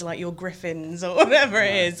talons like your griffins or whatever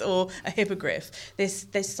it is, or a hippogriff. This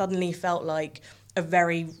suddenly felt like a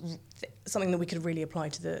very something that we could really apply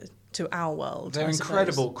to our world. They're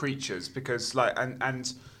incredible creatures because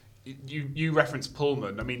and you referenced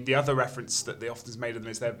Pullman. I mean, the other reference that they often is made of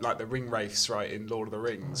them is they're like the ring wraiths, right, in Lord of the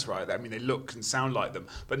Rings, right? I mean, they look and sound like them,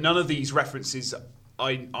 but none of these references,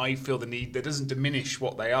 I feel the need, that doesn't diminish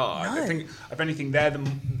what they are. No. I think, if anything, they're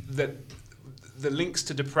the links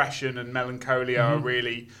to depression and melancholia are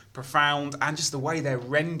really profound, and just the way they're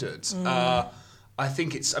rendered. I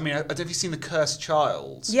think it's. I mean, have you seen The Cursed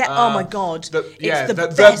Child? Yeah. Oh my God. It's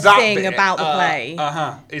the best thing bit, about the play.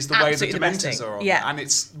 Is the way the Absolutely the best Dementors thing. are on. Yeah.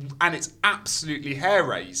 And it's absolutely hair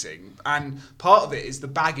raising. And part of it is the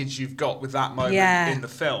baggage you've got with that moment in the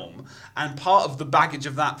film, and part of the baggage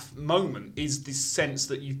of that moment is this sense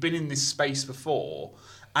that you've been in this space before.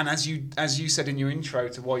 And as you said in your intro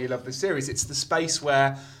to why you love the series, it's the space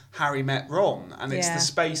where Harry met Ron, and it's the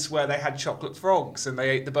space where they had chocolate frogs and they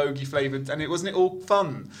ate the bogey flavoured, and wasn't it all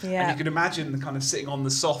fun? Yeah. And you can imagine the kind of sitting on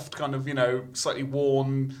the soft, kind of, slightly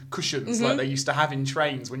worn cushions like they used to have in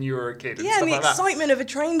trains when you were a kid. And Yeah, stuff and the like that. excitement of a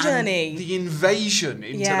train journey. And the invasion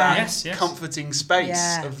into that Yes. comforting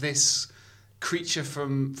space of this creature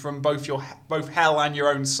from both hell and your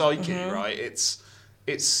own psyche, right? It's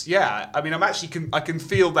I mean, I can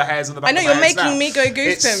feel the hairs on the back. I know of my you're head making now. me go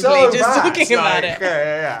It's goosepimply so just bad. talking about it.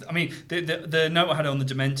 Yeah. I mean, the note I had on the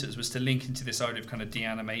Dementors was to link into this idea of kind of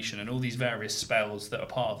deanimation and all these various spells that are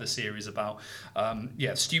part of the series about,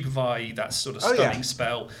 stupefy, that sort of stunning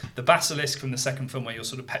spell, the basilisk from the second film where you're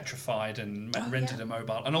sort of petrified and rendered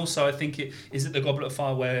immobile, and also I think is it the Goblet of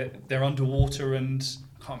Fire where they're underwater and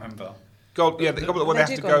I can't remember. The Goblet where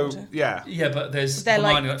they have to go. Yeah. Yeah, but there's They're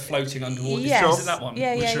Hermione like floating underwater. Yes. Is it that one?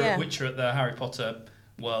 Which are at the Harry Potter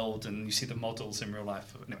world, and you see the models in real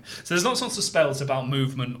life. Anyway, so there's lots of spells about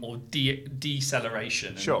movement or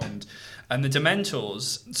deceleration. And the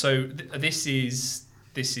Dementors. So this is.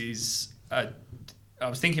 I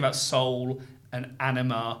was thinking about soul and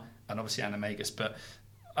anima and obviously animagus, but.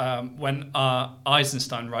 When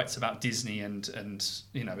Eisenstein writes about Disney and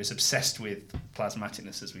is obsessed with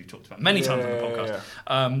plasmaticness, as we've talked about many times on the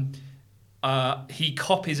podcast, he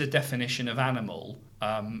copies a definition of animal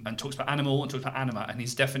and talks about animal and talks about anima, and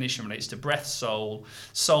his definition relates to breath, soul,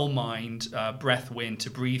 mind, breath, wind, to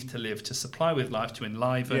breathe, to live, to supply with life, to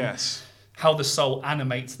enliven, how the soul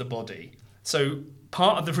animates the body. So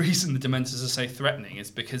part of the reason the Dementors are so threatening is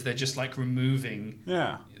because they're just like removing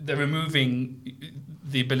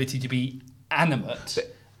the ability to be animate,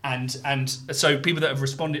 and so people that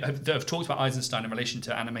have talked about Eisenstein in relation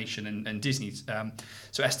to animation and Disney.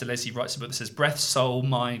 So Esther Leslie writes a book that says breath, soul,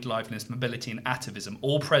 mind, liveliness, mobility, and atavism,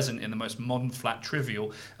 all present in the most modern, flat,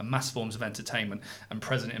 trivial, and mass forms of entertainment, and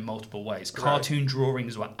present in multiple ways. Cartoon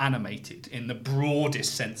drawings were animated in the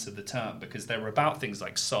broadest sense of the term because they were about things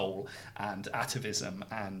like soul and atavism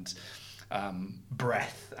and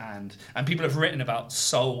breath, and people have written about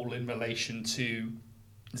soul in relation to.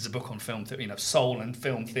 There's a book on film, soul and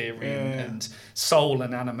film theory and soul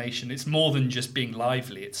and animation. It's more than just being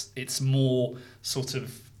lively. It's more sort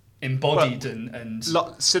of embodied and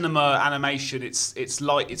cinema animation. It's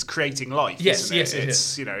like it's creating life. Yes, isn't it? yes,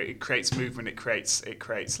 it's it creates movement. It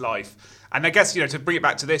creates life. And I guess to bring it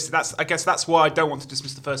back to this, that's why I don't want to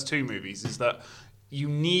dismiss the first two movies. Is that you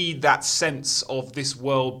need that sense of this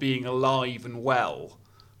world being alive and well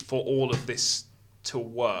for all of this to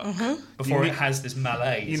work before it has this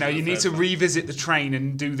malaise. You need to revisit the train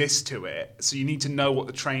and do this to it. So you need to know what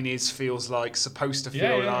the train feels like, supposed to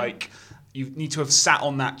feel like. You need to have sat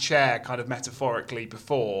on that chair, kind of metaphorically,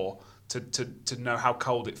 before to know how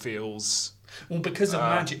cold it feels. Well, because of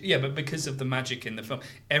magic, but because of the magic in the film,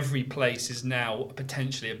 every place is now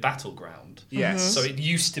potentially a battleground. Yes. So it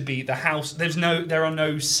used to be the house. There are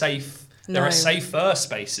no safe. There are safer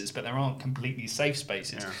spaces, but there aren't completely safe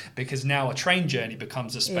spaces because now a train journey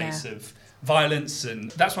becomes a space of violence,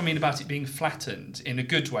 and that's what I mean about it being flattened in a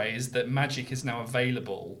good way. Is that magic is now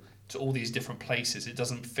available to all these different places. It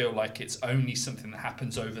doesn't feel like it's only something that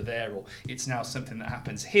happens over there, or it's now something that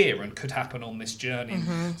happens here and could happen on this journey.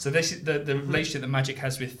 So this is the relationship that magic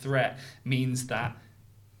has with threat means that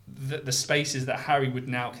the spaces that Harry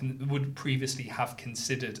would previously have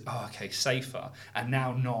considered safer are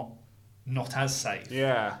now not as safe.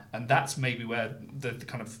 Yeah. And that's maybe where the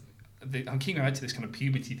kind of I'm keeping back to this kind of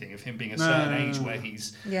puberty thing of him being a certain age where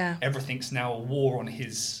he's everything's now a war on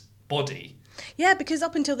his body. Yeah, because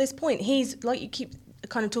up until this point, he's like you keep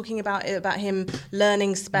kind of talking about him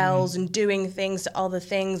learning spells and doing things to other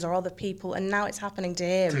things or other people, and now it's happening to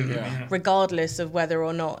him, regardless of whether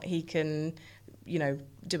or not he can,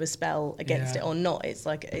 do a spell against it or not. It's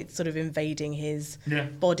like it's sort of invading his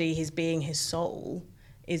body, his being, his soul.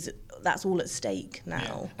 That's all at stake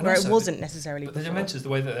now, where it wasn't necessarily before. But the Dementors, the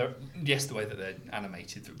way that they're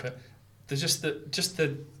animated, but there's just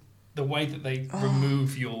the the way that they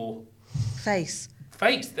remove your face.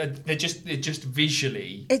 They're just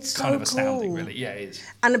visually It's kind so of astounding, cool. really. Yeah, it is.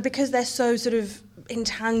 And because they're so sort of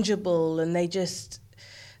intangible, and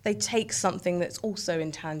they take something that's also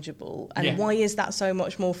intangible. And why is that so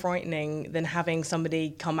much more frightening than having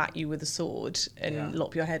somebody come at you with a sword and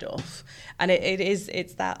lop your head off? And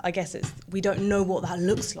it's that, I guess we don't know what that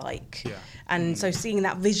looks like. Yeah. And so seeing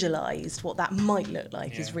that visualized, what that might look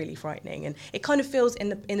like, is really frightening. And it kind of feels in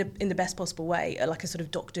the best possible way, like a sort of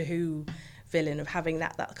Doctor Who villain, of having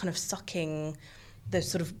that kind of sucking, the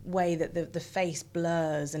sort of way that the face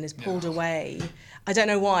blurs and is pulled away. I don't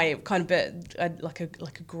know why, it kind of like a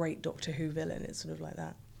great Doctor Who villain. It's sort of like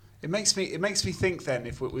that. It makes me think then,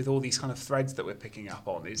 if with all these kind of threads that we're picking up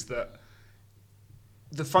on, is that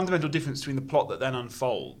the fundamental difference between the plot that then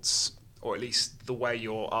unfolds, or at least the way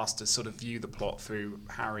you're asked to sort of view the plot through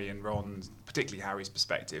Harry and Ron, particularly Harry's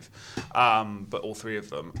perspective, but all three of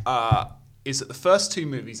them, is that the first two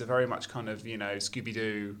movies are very much kind of,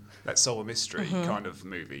 Scooby-Doo, Let's Solve a Mystery kind of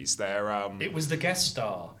movies. They're It was the guest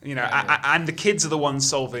star. And the kids are the ones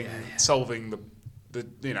solving solving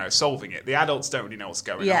it. The adults don't really know what's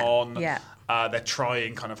going on. Yeah. They're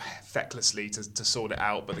trying kind of fecklessly to sort it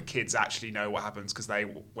out, but the kids actually know what happens because they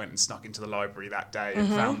went and snuck into the library that day and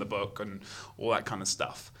found the book and all that kind of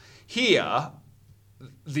stuff. Here,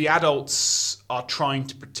 the adults are trying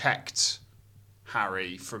to protect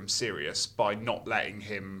Harry from Sirius by not letting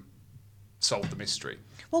him solve the mystery.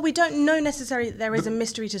 Well, we don't know necessarily that there is a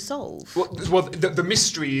mystery to solve. Well, the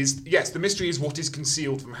mystery is, the mystery is what is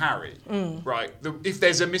concealed from Harry, right? If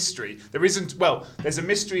there's a mystery, there isn't. Well, there's a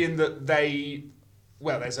mystery in that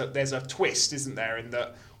there's a twist, isn't there? In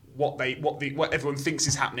that what everyone thinks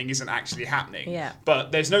is happening isn't actually happening. Yeah.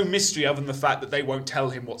 But there's no mystery other than the fact that they won't tell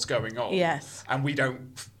him what's going on. Yes. And we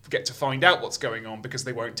don't get to find out what's going on because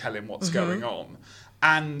they won't tell him what's going on.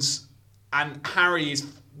 And Harry is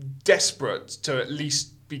desperate to at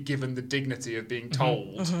least be given the dignity of being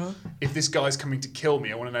told, if this guy's coming to kill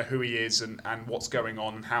me, I want to know who he is and what's going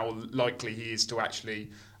on and how likely he is to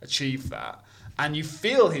actually achieve that. And you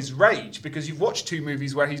feel his rage because you've watched two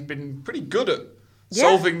movies where he's been pretty good at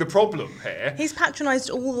solving the problem here. He's patronised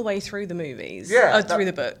all the way through the movies, through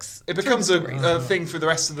the books. It becomes a thing for the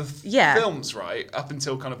rest of the films, right? Up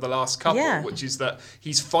until kind of the last couple, which is that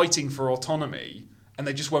he's fighting for autonomy and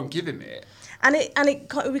they just won't give him it. And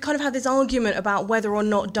we kind of have this argument about whether or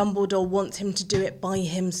not Dumbledore wants him to do it by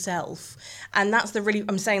himself, and that's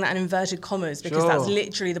I'm saying that in inverted commas because that's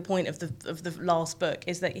literally the point of the last book,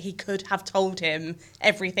 is that he could have told him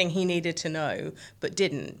everything he needed to know, but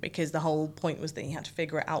didn't, because the whole point was that he had to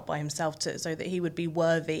figure it out by himself so that he would be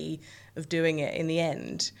worthy of doing it in the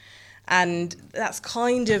end. And that's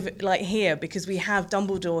kind of like here, because we have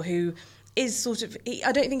Dumbledore who is sort of,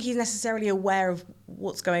 I don't think he's necessarily aware of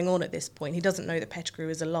what's going on at this point. He doesn't know that Pettigrew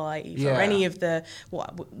is alive or any of the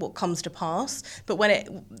what comes to pass. But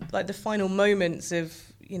when the final moments of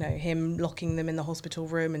him locking them in the hospital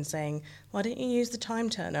room and saying, "Why don't you use the time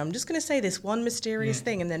turner? I'm just going to say this one mysterious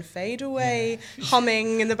thing," and then fade away,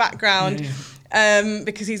 humming in the background,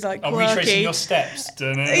 because he's like quirky. I'm retracing your steps.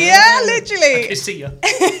 Yeah, literally. I can see you.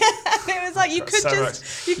 It was like you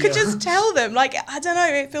could just tell them. Like, I don't know,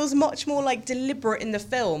 it feels much more like deliberate in the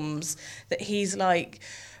films that he's like,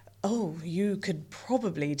 "Oh, you could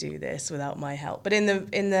probably do this without my help." But in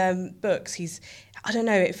the books, I don't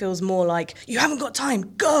know, it feels more like, "You haven't got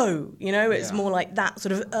time, go!" It's more like that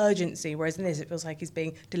sort of urgency, whereas in this it feels like he's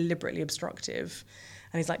being deliberately obstructive.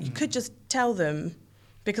 And he's like, "You could just tell them,"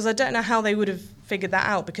 because I don't know how they would have figured that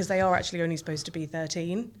out, because they are actually only supposed to be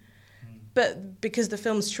 13. But because the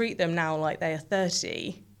films treat them now like they are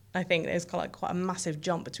 30, I think there's quite a massive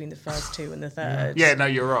jump between the first two and the third. Yeah, no,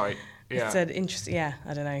 you're right. Yeah. It's an interesting,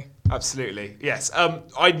 I don't know. Absolutely, yes.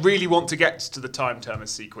 I really want to get to the time turner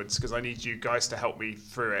sequence because I need you guys to help me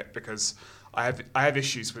through it, because I have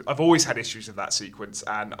issues with. I've always had issues with that sequence,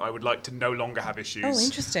 and I would like to no longer have issues. Oh,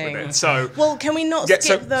 interesting. With it. So, well, can we not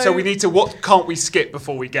skip though? So we need to. What can't we skip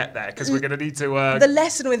before we get there? Because we're going to need to. The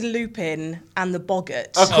lesson with Lupin and the boggart.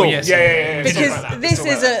 Oh, cool. Yes. Yeah. Because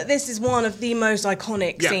this is one of the most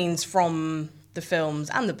iconic scenes from the films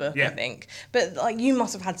and the book, I think. But like, you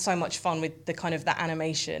must have had so much fun with the kind of the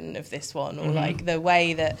animation of this one, or like the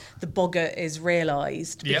way that the boggart is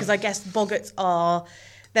realised. Because I guess boggarts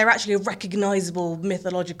they're actually a recognisable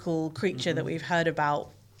mythological creature that we've heard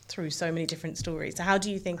about through so many different stories. So how do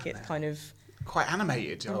you think it's kind of quite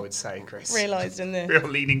animated, I would say, Chris? Realised in the real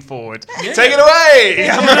leaning forward. Yeah. Take it away.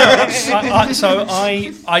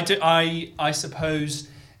 I suppose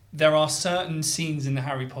there are certain scenes in the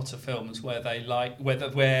Harry Potter films where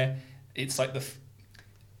where it's like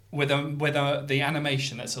whether the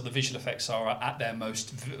animation, that's or the visual effects are at their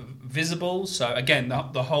most visible. So again,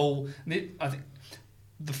 the whole, I think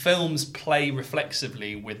the films play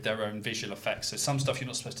reflexively with their own visual effects. So some stuff you're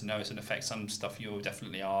not supposed to know is an effect, some stuff you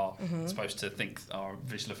definitely are supposed to think are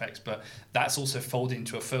visual effects, but that's also folded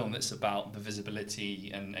into a film that's about the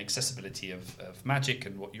visibility and accessibility of magic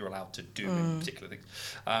and what you're allowed to do in particular things.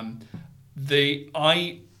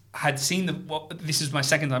 I had seen this is my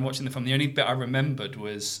second time watching the film. The only bit I remembered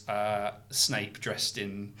was Snape dressed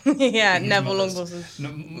in in Neville Longboss's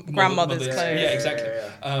grandmother's clothes. Yeah, exactly.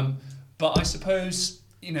 But I suppose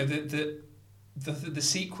the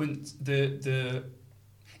sequence,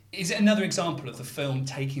 is it another example of the film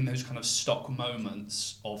taking those kind of stock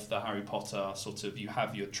moments of the Harry Potter sort of, you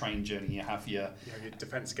have your train journey, you have your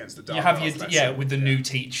defense against the dark. You have your with the new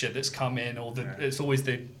teacher that's come in, or it's always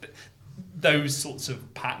those sorts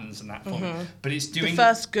of patterns and that form. But it's doing the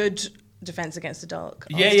first good defense against the dark.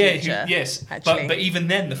 Yes. But even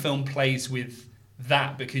then, the film plays with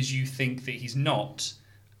that because you think that he's not.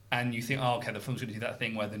 And you think, the film's going to do that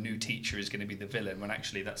thing where the new teacher is going to be the villain, when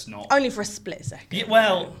actually that's not. Only for a split second. Yeah,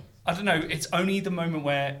 well, I don't know. It's only the moment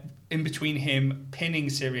where, in between him pinning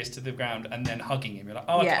Sirius to the ground and then hugging him, you're like,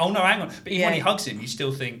 oh no, hang on. But even when he hugs him, you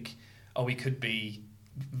still think, he could be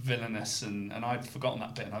villainous, and I'd forgotten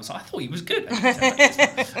that bit, and I was like, I thought he was good. But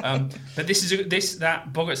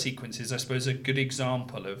that Boggart sequence is, I suppose, a good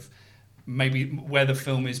example of maybe where the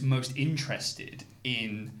film is most interested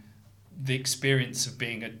in the experience of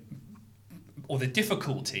being or the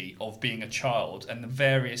difficulty of being a child, and the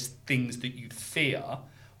various things that you fear,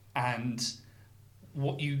 and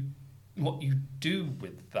what you do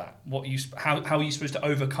with that, how are you supposed to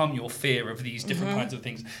overcome your fear of these different kinds of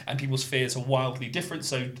things, and people's fears are wildly different.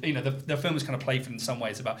 So the film is kind of playful in some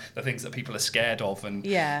ways about the things that people are scared of, and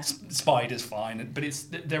spiders fine, but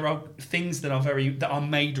there are things that are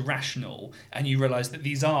made rational, and you realise that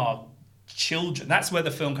these are children. That's where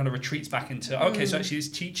the film kind of retreats back into so actually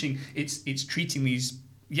it's treating these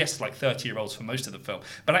like 30-year-olds for most of the film,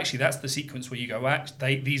 but actually that's the sequence where you go,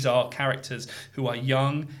 these are characters who are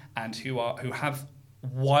young and who have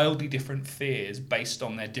wildly different fears based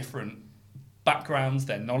on their different backgrounds,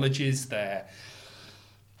 their knowledges, their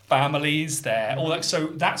families, all that. So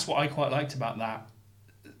that's what I quite liked about that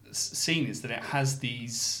scene, is that it has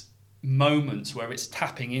these moments where it's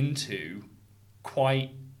tapping into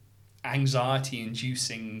quite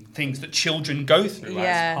anxiety-inducing things that children go through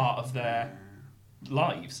as part of their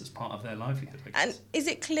lives, as part of their livelihood. And is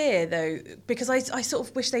it clear though? Because I sort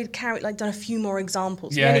of wish they'd done a few more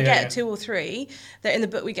examples. We only get 2 or 3. That in the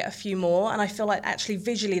book we get a few more, and I feel like actually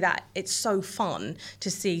visually that it's so fun to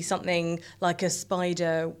see something like a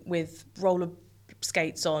spider with roller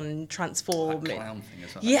skates on transform. That clown thing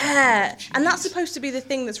is and that's supposed to be the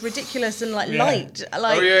thing that's ridiculous and light,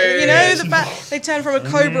 the fact they turn from a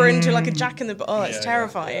cobra into like a jack in the it's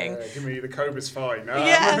terrifying. Give me the cobra's fine.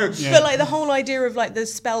 But the whole idea of the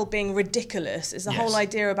spell being ridiculous is the whole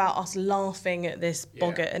idea about us laughing at this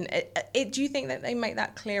boggart, and do you think that they make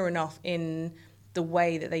that clear enough in the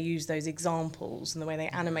way that they use those examples and the way they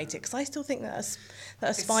animate it? Because I still think that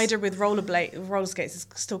a spider with roller skates is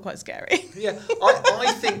still quite scary.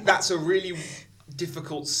 I think that's a really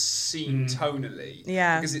difficult scene tonally.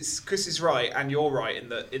 Because Chris is right and you're right in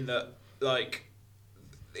that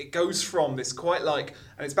it goes from this quite and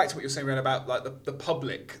it's back to what you're saying about the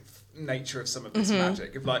public nature of some of this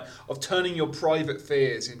magic of turning your private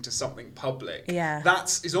fears into something public.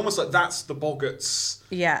 It's almost like that's the boggart's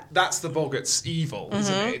evil,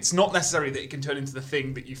 isn't it? It's not necessarily that it can turn into the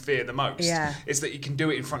thing that you fear the most. It's that you can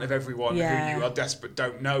do it in front of everyone who you are desperate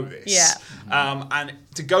don't know this. And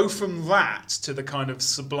to go from that to the kind of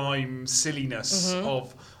sublime silliness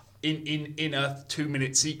of in a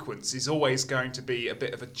 2-minute sequence is always going to be a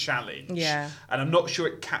bit of a challenge. And I'm not sure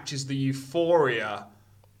it captures the euphoria,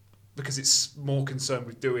 because it's more concerned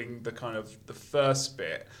with doing the kind of the first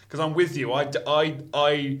bit. Because I'm with you, I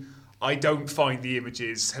don't find the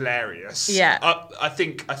images hilarious. I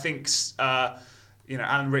think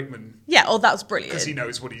Alan Rickman. That was brilliant. Because he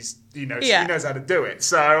knows he knows how to do it.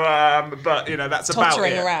 So, but that's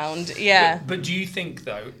tottering about it. around. But do you think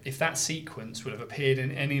though, if that sequence would have appeared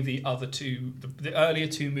in any of the other the earlier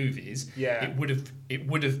 2 movies, it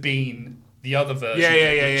would have been the other version,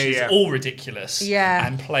 which is all ridiculous,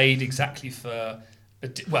 and played exactly for,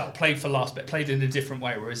 played for last bit, played in a different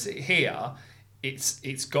way. Whereas here,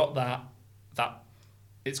 it's got that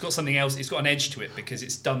it's got something else. It's got an edge to it because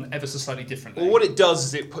it's done ever so slightly differently. Well, what it does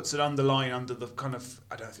is it puts an underline under the kind of,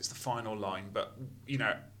 I don't know if it's the final line, but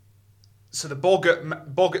so the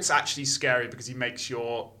Boggart's actually scary because he makes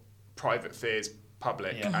your private fears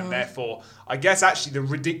public, Yeah. and therefore, I guess actually the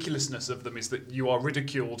ridiculousness of them is that you are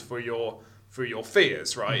ridiculed for your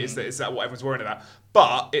fears, right? Is that what everyone's worrying about?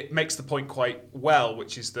 But it makes the point quite well,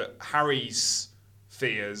 which is that Harry's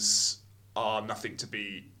fears are nothing to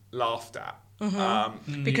be laughed at.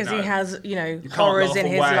 Because he has, can't horrors laugh in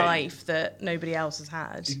his away. life that nobody else has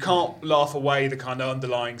had. You can't laugh away the kind of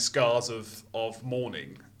underlying scars of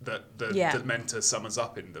mourning that the Dementor summons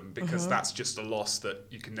up in them, because that's just a loss that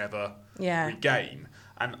you can never regain.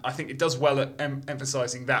 And I think it does well at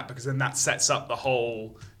emphasising that, because then that sets up the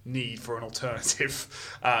whole need for an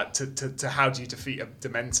alternative to how do you defeat a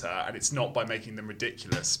Dementor, and it's not by making them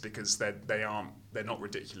ridiculous, because they're not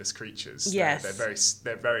ridiculous creatures. Yes.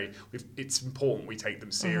 They're very. It's important we take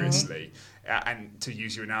them seriously, and to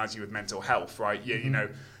use your analogy with mental health, right? Yeah,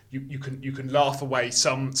 you can laugh away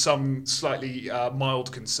some slightly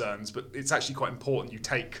mild concerns, but it's actually quite important you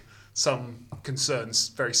take some concerns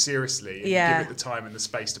very seriously and give it the time and the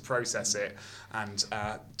space to process it, and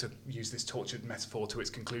to use this tortured metaphor to its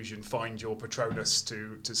conclusion, find your Patronus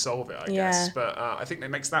to solve it, I guess. But I think it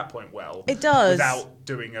makes that point well. It does. Without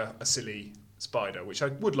doing a silly spider, which I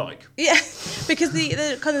would like. Yeah, because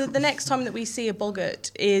the kind of the next time that we see a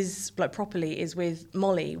boggart is properly is with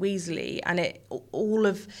Molly Weasley, and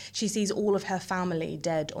she sees all of her family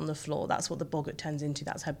dead on the floor. That's what the boggart turns into.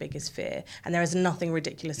 That's her biggest fear, and there is nothing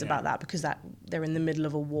ridiculous about that, because they're in the middle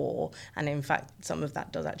of a war, and in fact some of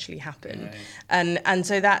that does actually happen. And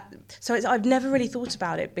so I've never really thought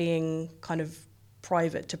about it being kind of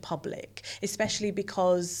private to public, especially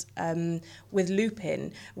because with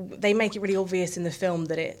Lupin, they make it really obvious in the film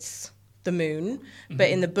that it's the moon, but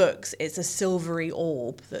in the books it's a silvery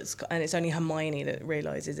orb and it's only Hermione that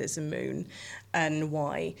realises it's a moon and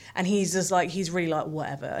why. And he's just he's really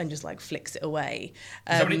whatever, and just flicks it away.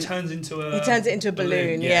 Is that when it turns into a... He turns it into a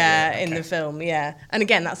balloon, okay. in the film, And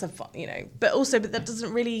again, that's but that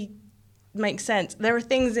doesn't really make sense. There are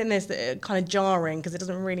things in this that are kind of jarring, because it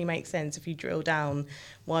doesn't really make sense if you drill down.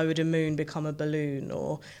 Why would a moon become a balloon,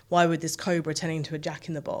 or why would this cobra turn into a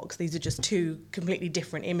jack-in-the-box? These are just two completely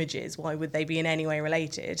different images. Why would they be in any way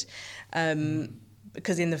related?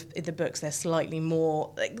 Because in the books they're slightly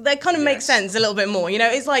more, they kind of make sense a little bit more.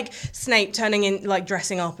 It's like Snape turning in,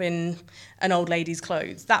 dressing up in an old lady's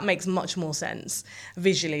clothes. That makes much more sense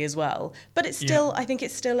visually as well. But it's still, I think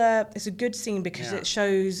it's still it's a good scene, because it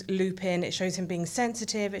shows Lupin, it shows him being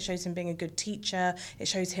sensitive, it shows him being a good teacher, it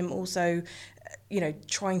shows him also,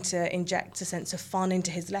 trying to inject a sense of fun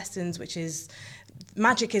into his lessons, which is...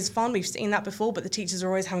 Magic is fun, we've seen that before, but the teachers are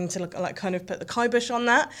always having to kind of put the kibosh on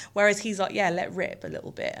that, whereas he's let rip a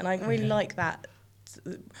little bit. And I really like that,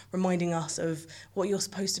 reminding us of what you're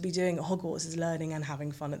supposed to be doing at Hogwarts is learning and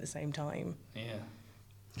having fun at the same time.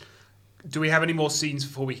 Yeah. Do we have any more scenes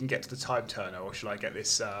before we can get to the time turner, or shall I get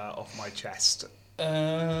this off my chest?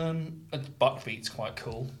 Buckbeak's quite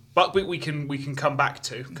cool. Buckbeak we can come back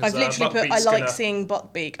to. I've literally put, I like seeing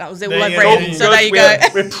Buckbeak. That was it, all I've There you written. go. So there you go.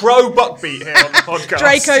 We're pro Buckbeak here on the podcast.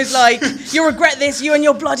 Draco's you'll regret this, you and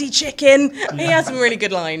your bloody chicken. He has some really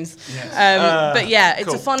good lines. Yes. But yeah, it's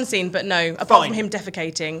cool. a fun scene, but no, apart from him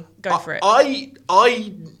defecating, go for it.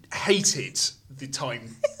 I hated the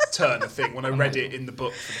time turner thing when I read it in the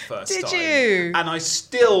book for the first time. Did you? And I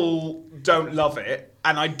still don't love it.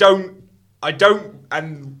 And I don't,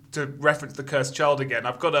 and to reference The Cursed Child again,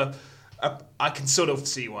 I've got I can sort of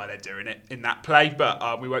see why they're doing it in that play,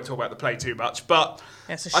 but we won't talk about the play too much. But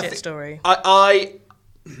It's a shit story.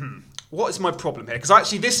 What is my problem here? Because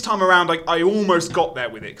actually this time around, I almost got there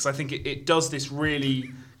with it, because I think it does this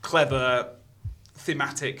really clever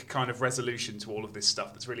thematic kind of resolution to all of this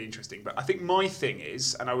stuff that's really interesting. But I think my thing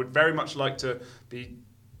is, and I would very much like to be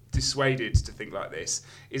dissuaded to think like this,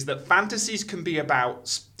 is that fantasies can be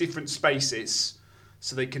about different spaces.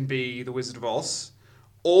 So they can be The Wizard of Oz,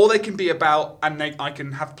 or they can be about, and I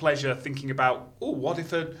can have pleasure thinking about, what if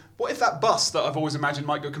that bus that I've always imagined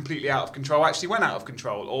might go completely out of control actually went out of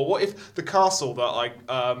control? Or what if the castle that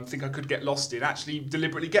I think I could get lost in actually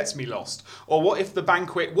deliberately gets me lost? Or what if the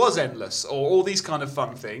banquet was endless? Or all these kind of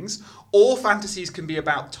fun things. Or fantasies can be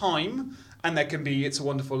about time, and there can be It's a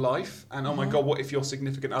Wonderful Life, and oh my God, what if your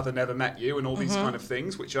significant other never met you, and all these kind of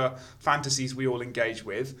things, which are fantasies we all engage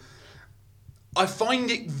with. I find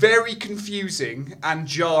it very confusing and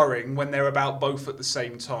jarring when they're about both at the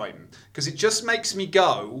same time, because it just makes me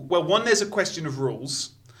go, well, one, there's a question of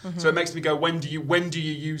rules. So it makes me go, when do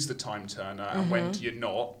you use the time turner and when do you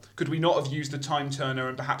not? Could we not have used the time turner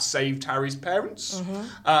and perhaps saved Harry's parents?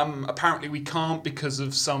 Apparently we can't, because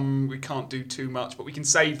of we can't do too much, but we can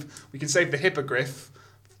save the hippogriff.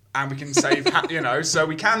 And we can save, so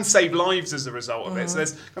we can save lives as a result of it. So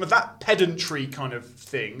there's kind of that pedantry kind of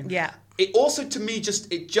thing. Yeah. it also, to me,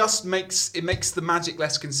 just makes the magic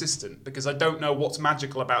less consistent, because I don't know what's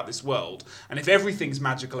magical about this world, and if everything's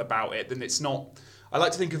magical about it, then it's not. I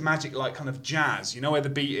like to think of magic like kind of jazz. You know where the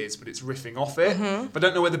beat is, but it's riffing off it. If I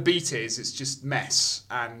don't know where the beat is, it's just mess,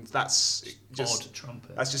 and that's just odd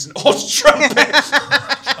trumpet. That's just an odd trumpet.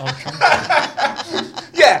 Odd trumpet.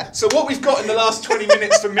 Yeah. So what we've got in the last 20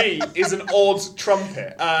 minutes for me is an odd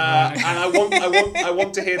trumpet, and I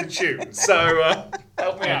want to hear the tune. So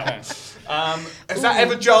help me out. Has that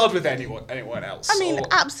ever jarred with anyone else? I mean,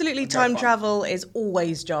 absolutely. Time travel is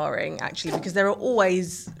always jarring, actually, because there are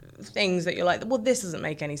always things that you're like, well, this doesn't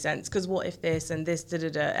make any sense, because what if this and this,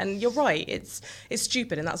 and you're right, it's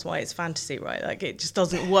stupid, and that's why it's fantasy, right? Like, it just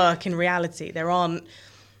doesn't work in reality.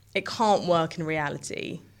 It can't work in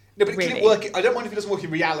reality. No, but really. Can it work? I don't mind if it doesn't work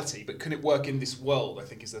in reality, but can it work in this world? I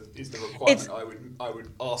think is the requirement I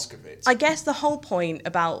would ask of it. I guess the whole point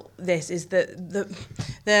about this is that the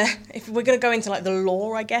if we're going to go into like the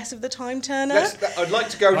lore, I guess, of the time turner. I'd like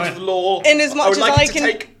to go into the lore. In as much I would like as it to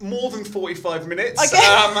take more than 45 minutes. In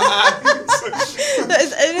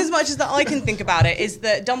as much as that I can think about it, is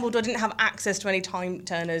that Dumbledore didn't have access to any time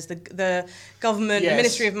turners. The government, the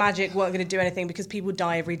Ministry of Magic, weren't going to do anything because people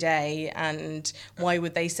die every day, and why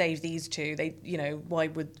would they save these two? They,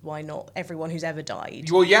 why not everyone who's ever died?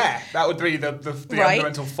 Well, yeah, that would be the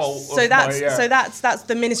fundamental fault. So that's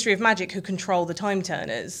the Ministry of Magic who control the time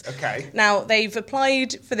turners. Okay. Now they've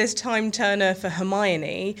applied for this time turner for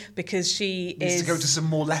Hermione because she needs is to go to some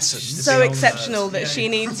more lessons. So exceptional that she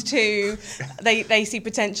needs to. They see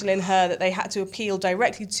potential in her that they had to appeal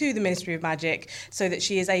directly to the Ministry of Magic so that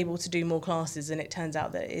she is able to do more classes, and it turns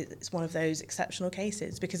out that it's one of those exceptional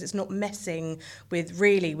cases because it's not messing with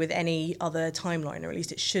any other timeline, or at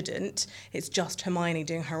least it shouldn't. It's just Hermione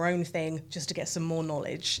doing her own thing just to get some more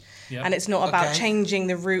knowledge. Yep. And it's not about changing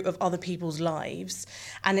the route of other people's lives.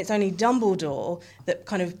 And it's only Dumbledore that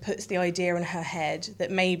kind of puts the idea in her head that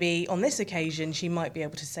maybe on this occasion she might be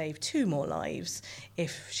able to save 2 more lives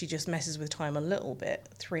if she just messes with time a little bit,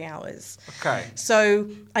 3 hours. Okay. So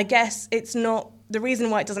I guess it's not. The reason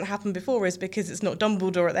why it doesn't happen before is because it's not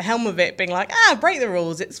Dumbledore at the helm of it being like, break the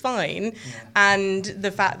rules, it's fine. Yeah. And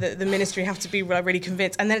the fact that the Ministry have to be really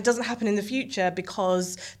convinced. And then it doesn't happen in the future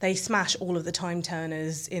because they smash all of the time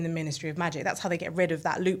turners in the Ministry of Magic. That's how they get rid of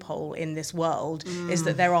that loophole in this world, is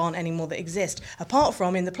that there aren't any more that exist. Apart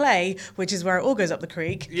from in the play, which is where it all goes up the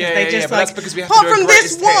creek. But that's because we have apart to do from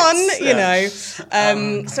this one,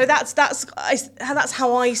 hits. So that's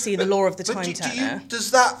how I see the lore of the time turner.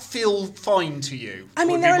 Does that feel fine to you? I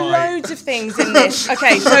mean, there are loads of things in this.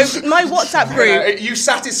 Okay, so my WhatsApp group... Are you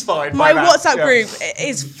satisfied by that? My WhatsApp group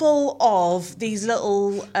is full of these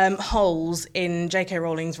little holes in J.K.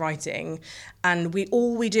 Rowling's writing, and we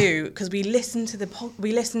do, because we listen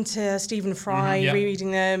to Stephen Fry reading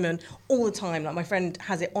them, and all the time. Like, my friend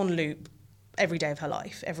has it on loop every day of her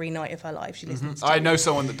life, every night of her life, she listens to I know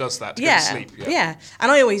someone that does that to go to sleep. Yeah.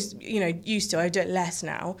 And I always, used to. I do it less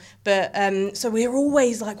now. But so we're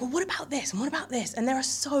always like, well, what about this? And what about this? And there are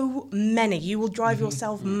so many. You will drive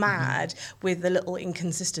yourself mad with the little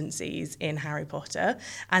inconsistencies in Harry Potter.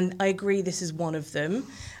 And I agree this is one of them.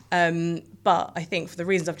 But I think for the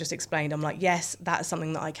reasons I've just explained, I'm like, yes, that is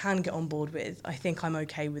something that I can get on board with. I think I'm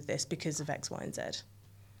okay with this because of X, Y, and Z.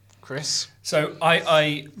 Chris? So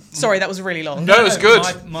I sorry, that was really long. No, it was good.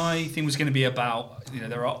 My thing was going to be about,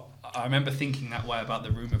 I remember thinking that way about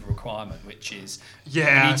the room of requirement, which is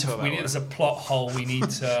there's a plot hole. We need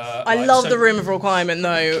to. I love the room of requirement,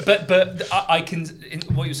 though. But I can.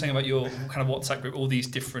 What you're saying about your kind of WhatsApp group, all these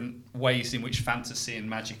different ways in which fantasy and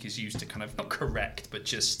magic is used to kind of not correct, but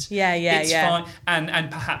just it's fine.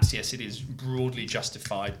 And perhaps yes, it is broadly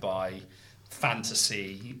justified by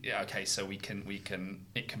fantasy. Okay, so it can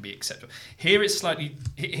be acceptable. Here it's slightly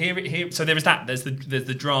here. So there is that. There's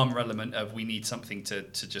the drama element of we need something to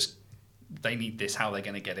just. They need this. How they're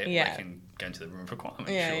going to get it? Yeah. They can go into the room of requirement.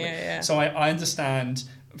 Yeah. So I understand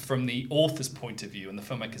from the author's point of view and the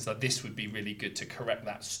filmmakers that this would be really good to correct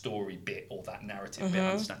that story bit or that narrative bit.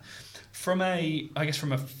 I understand. From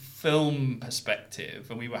a film perspective,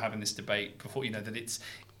 and we were having this debate before. That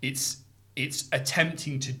it's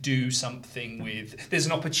attempting to do something with. There's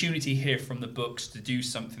an opportunity here from the books to do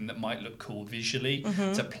something that might look cool visually,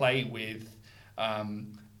 to play with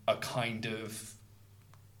a kind of.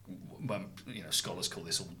 Well, scholars call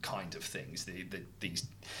this all kind of things. These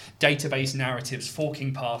database narratives,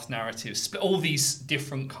 forking path narratives, all these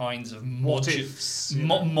different kinds of modular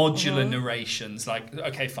narrations. Like,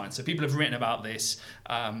 okay, fine. So people have written about this,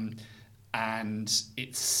 and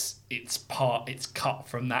it's cut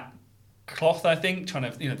from that cloth. I think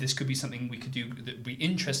trying to this could be something we could do that would be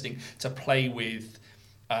interesting to play with.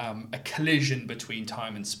 a collision between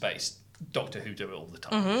time and space. Doctor Who do it all the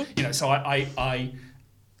time. You know, so I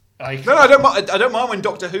No, I don't mind. I don't mind when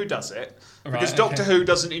Doctor Who does it, because Right, Doctor okay. Who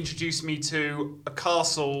doesn't introduce me to a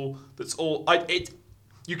castle that's all.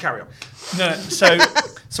 You carry on. No,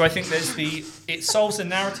 so I think it solves a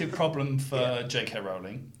narrative problem for J.K.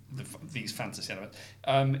 Rowling, these fantasy elements.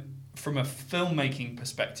 From a filmmaking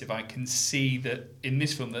perspective, I can see that in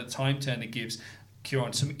this film, that Time Turner gives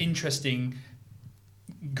Kieran some interesting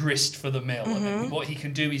grist for the mill. And what he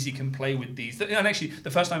can do is he can play with these. And actually,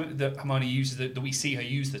 the first time that Hermione uses that we see her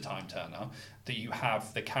use the Time Turner, that you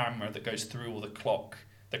have the camera that goes through all the clock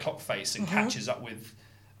face and catches up with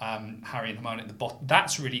Harry and Hermione at the bottom.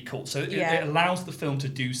 That's really cool. So it allows the film to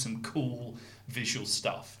do some cool visual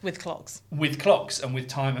stuff with clocks and with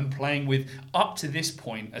time, and playing with, up to this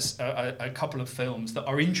point, a couple of films that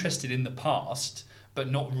are interested in the past but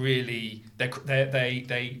not really.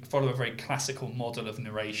 They follow a very classical model of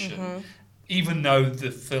narration, even though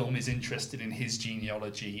the film is interested in his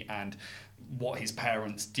genealogy and what his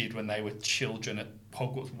parents did when they were children at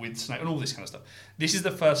Hogwarts with Snape and all this kind of stuff. This is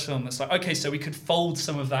the first film that's like, okay, so we could fold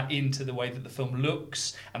some of that into the way that the film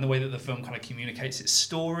looks and the way that the film kind of communicates its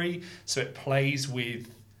story. So it plays with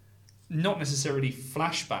not necessarily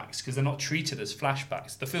flashbacks, because they're not treated as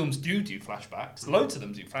flashbacks. The films do flashbacks. Loads of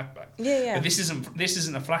them do flashbacks. Yeah. But this isn't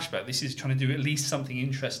a flashback. This is trying to do at least something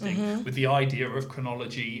interesting with the idea of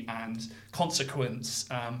chronology and consequence.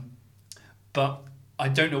 But I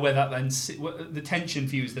don't know where that then the tension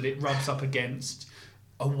for you is that it rubs up against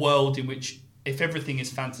a world in which if everything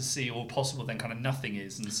is fantasy or possible, then kind of nothing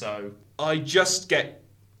is. And so I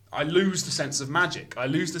lose the sense of magic. I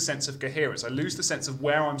lose the sense of coherence. I lose the sense of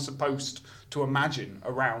where I'm supposed to imagine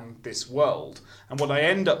around this world. And what I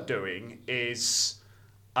end up doing is,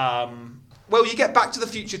 you get Back to the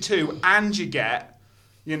Future 2 and you get,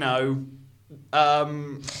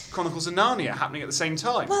 Chronicles of Narnia happening at the same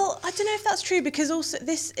time. Well, I don't know if that's true, because also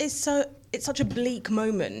it's such a bleak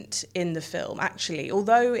moment in the film, actually.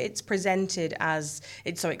 Although it's presented as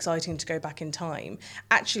it's so exciting to go back in time,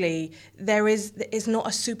 actually it's not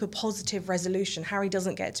a super positive resolution. Harry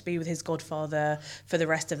doesn't get to be with his godfather for the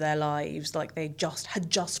rest of their lives like they had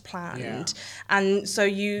just planned. Yeah. And so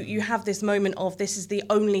you have this moment of, this is the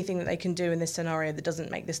only thing that they can do in this scenario that doesn't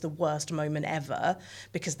make this the worst moment ever,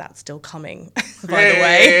 because that's still coming, by the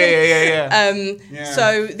way. Yeah.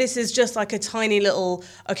 So this is just like a tiny little,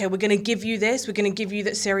 okay, we're going to give you this. We're going to give you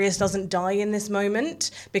that Sirius doesn't die in this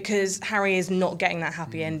moment, because Harry is not getting that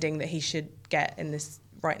happy ending that he should get in this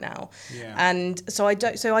right now. Yeah. And so I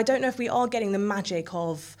don't know if we are getting the magic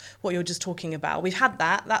of what you're just talking about. We've had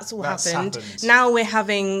that's happened. Now we're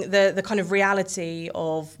having the kind of reality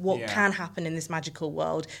of what can happen in this magical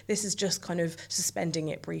world. This is just kind of suspending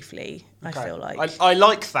it briefly, okay. I feel like. I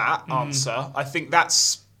like that answer. I think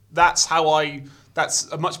that's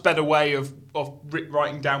a much better way of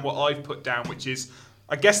writing down what I've put down, which is,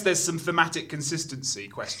 I guess there's some thematic consistency,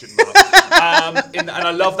 question mark. And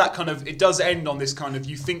I love that kind of, it does end on this kind of,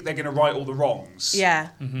 you think they're going to right all the wrongs. Yeah.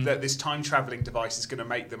 That this time-travelling device is going to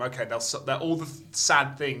make them, okay, they're all the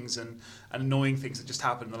sad things and annoying things that just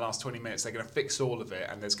happened in the last 20 minutes, they're going to fix all of it,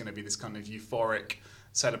 and there's going to be this kind of euphoric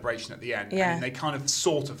celebration at the end. Yeah. And they kind of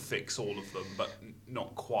sort of fix all of them, but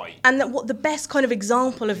not quite. And the best kind of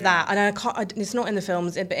example of that, and it's not in the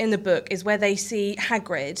films, but in the book, is where they see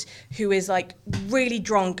Hagrid, who is like really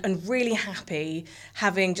drunk and really happy,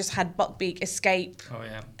 having just had Buckbeak escape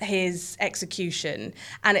his execution,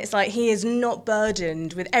 and it's like he is not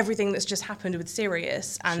burdened with everything that's just happened with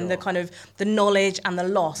Sirius and the kind of the knowledge and the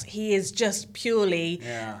loss. He is just purely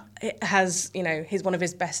has, one of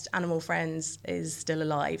his best animal friends is still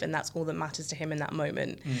alive, and that's all that matters to him in that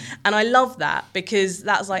moment. And I love that, because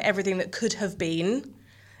that's like everything that could have been,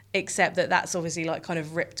 except that's obviously like kind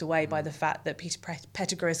of ripped away by the fact that Peter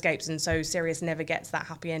Pettigrew escapes, and so Sirius never gets that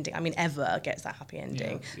happy ending. I mean, ever gets that happy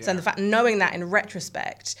ending. Yeah. So the fact, knowing that in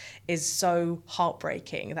retrospect is so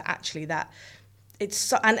heartbreaking, that actually that it's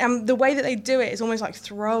so, and the way that they do it is almost like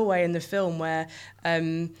throwaway in the film, where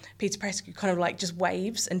Peter Pettigrew kind of like just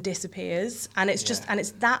waves and disappears, and it's just, and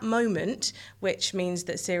it's that moment which means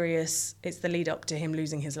that Sirius, it's the lead up to him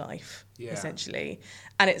losing his life, essentially.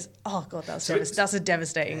 And it's, oh god, that's a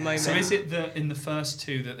devastating moment. So is it that in the first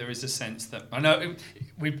two that there is a sense that, I know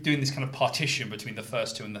we're doing this kind of partition between the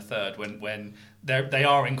first two and the third when they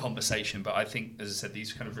are in conversation, but I think, as I said,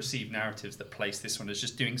 these kind of received narratives that place this one as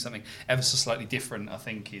just doing something ever so slightly different, I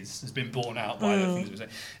think has been borne out by the things we're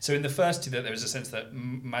saying. So in the first two, that there is a sense that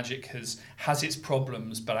magic has its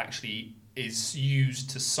problems, but actually is used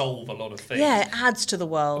to solve a lot of things. Yeah, it adds to the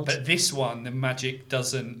world. But this one, the magic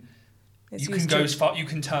doesn't It's you can used go to- as far, you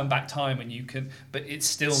can turn back time, and you can, but it's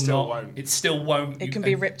still, Still not. won't. It still won't. It can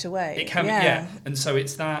be ripped away. It can, yeah. And so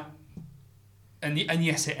it's that, and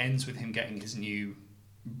yes, it ends with him getting his new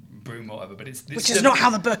broom or whatever, but it's Which is not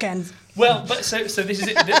how the book ends. Well, but so this is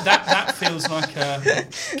it. That feels like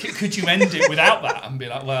could you end it without that and be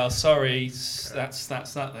like, well, sorry, that's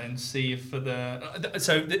that then. See you for the.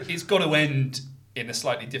 So it's got to end in a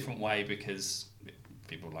slightly different way because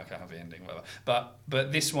people like a happy ending, whatever.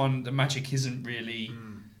 But this one, the magic isn't really.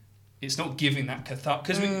 It's not giving that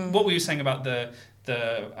catharsis because what we were saying about the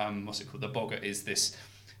what's it called, the boggart, is this.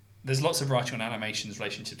 There's lots of writing on animation's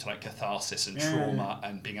relationship to like catharsis and trauma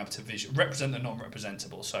and being able to represent the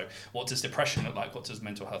non-representable. So, what does depression look like? What does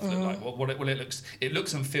mental health look like? Well, it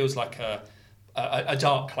looks and feels like a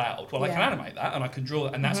dark cloud. Well, I can animate that and I can draw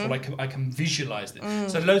that, and that's what I can visualize it.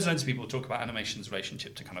 So, loads of people talk about animation's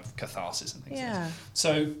relationship to kind of catharsis and things. Yeah.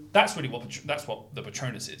 So that's really what the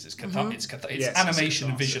Patronus is. It's animation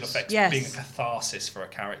and visual effects being a catharsis for a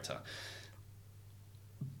character.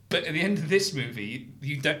 But at the end of this movie,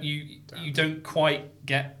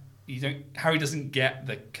 Harry doesn't get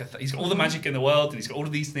he's got all the magic in the world and he's got all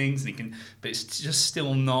of these things but it's just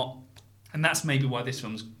still not, and that's maybe why this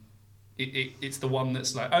film's it's the one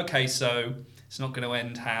that's like, okay, so it's not going to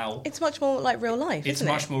end how It's much more like real life, it's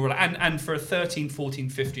isn't much it? more real, and for a 13, 14,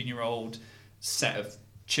 15-year-old set of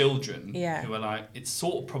children who are like, it's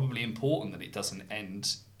sort of probably important that it doesn't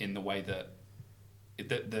end in the way that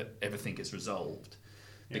everything is resolved.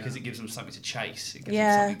 Because it gives them something to chase. It gives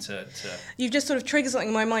them something to... You've just sort of triggered something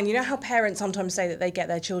in my mind. You know how parents sometimes say that they get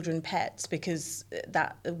their children pets because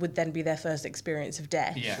that would then be their first experience of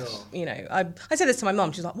death? Yeah. Sure. You know, I said this to my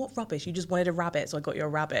mum. She's like, what rubbish? You just wanted a rabbit, so I got you a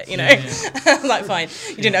rabbit, you know? I'm like, fine.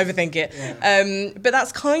 You didn't overthink it. Yeah. But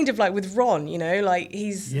that's kind of like with Ron, you know? Like,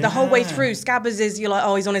 he's... The whole way through, Scabbers is, you're like,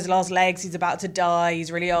 oh, he's on his last legs. He's about to die.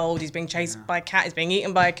 He's really old. He's being chased by a cat. He's being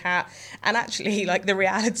eaten by a cat. And actually, like, the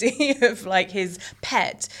reality of, like, his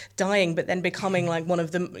pet dying but then becoming like one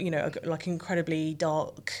of them, you know, like incredibly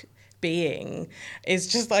dark being is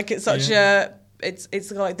just like, it's such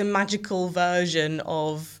it's like the magical version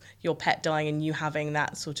of your pet dying and you having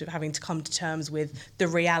that sort of having to come to terms with the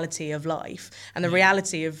reality of life. And the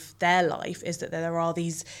reality of their life is that there are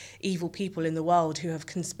these evil people in the world who have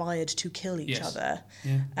conspired to kill each other.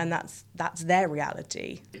 And that's their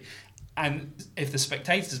reality. And if the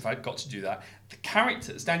spectators have got to do that, the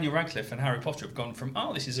characters, Daniel Radcliffe and Harry Potter, have gone from,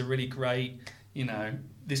 oh, this is a really great, you know,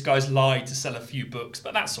 this guy's lied to sell a few books,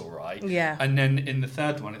 but that's all right. Yeah. And then in the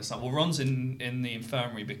third one, it's like, well, Ron's in the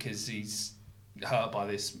infirmary because he's hurt by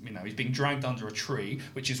this, you know, he's being dragged under a tree,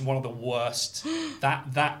 which is one of the worst,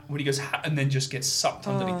 that when he goes, and then just gets sucked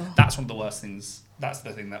underneath, that's one of the worst things. That's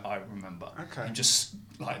the thing that I remember. Okay. And just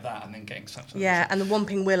like that, and then getting sucked under. Yeah, and the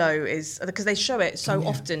Whomping Willow is, because they show it so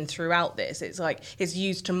often throughout this, it's like, it's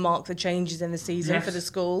used to mark the changes in the season for the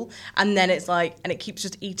school, and then it's like, and it keeps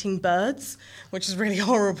just eating birds, which is really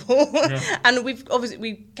horrible. And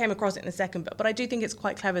we came across it in a second, but I do think it's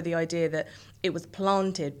quite clever, the idea that it was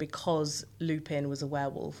planted because Lupin was a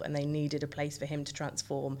werewolf and they needed a place for him to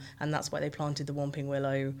transform, and that's why they planted the Whomping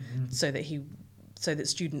Willow, so that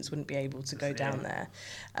students wouldn't be able to go down there.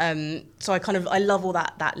 So I love all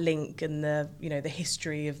that link and the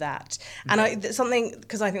history of that. And something,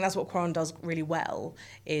 because I think that's what Quaron does really well,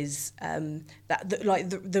 is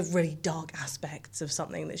the really dark aspects of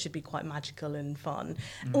something that should be quite magical and fun.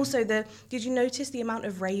 Also, did you notice the amount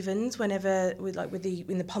of ravens whenever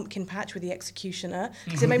in the pumpkin patch with the executioner?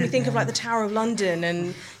 Because it made me think of like the Tower of London,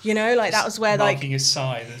 and that was where marking his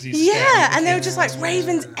side as he's and there were just like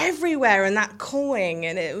ravens everywhere, and that cawing,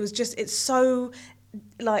 and it's so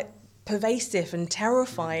like pervasive and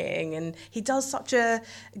terrifying, and he does such a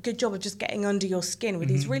good job of just getting under your skin with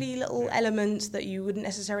these really little elements that you wouldn't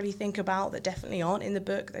necessarily think about, that definitely aren't in the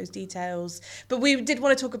book, those details. But we did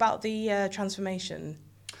want to talk about the transformation.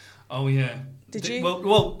 Oh yeah. Did you?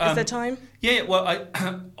 Well, is there time? Yeah. Well,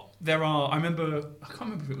 there are. I can't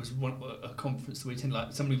remember if it was a conference that we attended.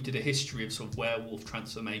 Like somebody did a history of sort of werewolf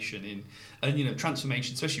transformation and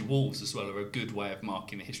transformation, especially wolves as well, are a good way of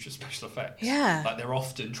marking the history of special effects. Yeah. Like they're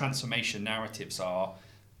often transformation narratives are.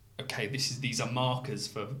 Okay, these are markers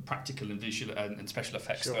for practical and visual and special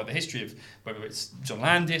effects throughout the history of whether it's John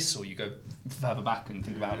Landis or you go further back and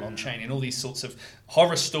think about Lon Chaney and all these sorts of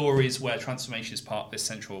horror stories where transformation is part of this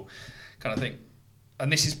central kind of thing.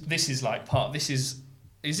 And this is like part.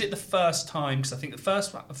 Is it the first time? Because I think the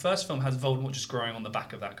first film has Voldemort just growing on the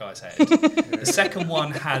back of that guy's head. The second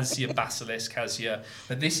one has your basilisk,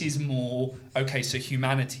 but this is more, okay, so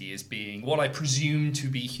humanity is being, what I presume to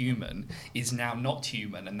be human is now not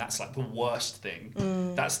human, and that's like the worst thing.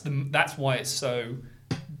 That's why it's so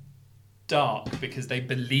dark because they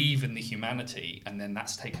believe in the humanity, and then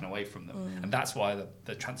that's taken away from them, and that's why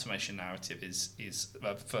the transformation narrative is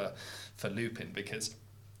for Lupin, because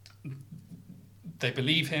they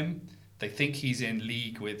believe him, they think he's in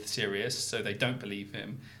league with Sirius, so they don't believe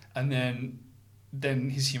him, and then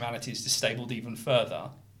his humanity is disabled even further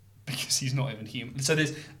because he's not even human. So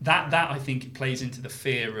there's that I think plays into the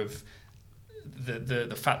fear of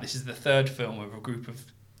the fact this is the third film of a group of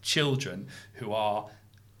children who are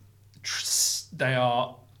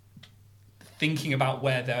thinking about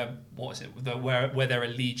where their where their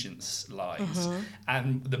allegiance lies,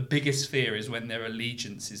 and the biggest fear is when their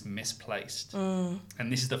allegiance is misplaced.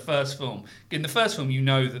 And this is the first film. In the first film, you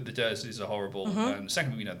know that the Dursleys are horrible. The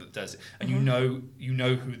second film, you know that the Dursleys, and you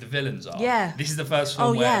know who the villains are. Yeah. This is the first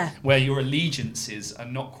film where your allegiances are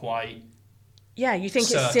not quite. Yeah, you think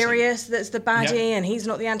certain. it's Sirius that's the baddie and he's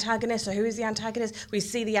not the antagonist, so who is the antagonist? We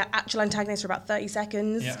see the actual antagonist for about 30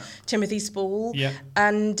 seconds, Timothy Spall,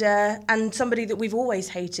 and somebody that we've always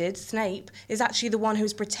hated, Snape, is actually the one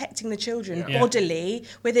who's protecting the children bodily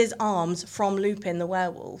with his arms from Lupin the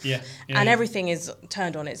werewolf. And everything is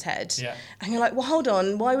turned on its head. And you're like, well, hold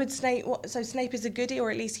on, why would Snape... So Snape is a goodie, or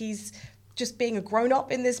at least he's just being a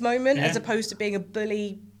grown-up in this moment as opposed to being a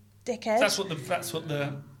bully dickhead?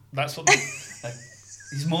 That's what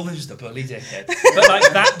he's more than just a bully dickhead. But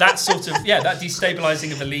like that sort of that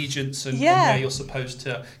destabilising of allegiance and where you're supposed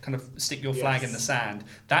to kind of stick your flag in the sand.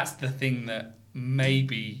 That's the thing that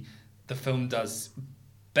maybe the film does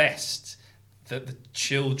best. That the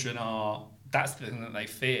children are. That's the thing that they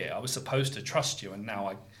fear. I was supposed to trust you, and now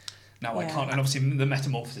I can't. And obviously the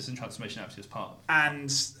metamorphosis and transformation actually is part. And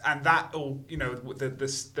that all, you know,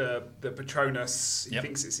 the Patronus. He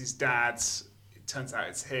thinks it's his dad. Turns out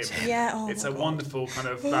it's him. It's a wonderful kind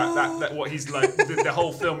of that what he's like. The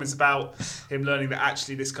whole film is about him learning that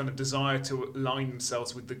actually this kind of desire to align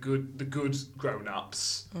themselves with the good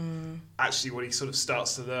grown-ups. Actually, what he sort of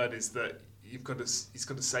starts to learn is that he's got to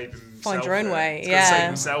save himself. Find your own way. He's got to save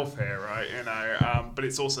himself here, right? You know, but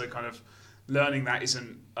it's also kind of learning that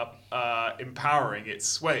isn't empowering.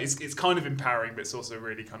 It's kind of empowering, but it's also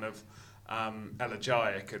really kind of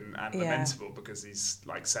elegiac and lamentable, because he's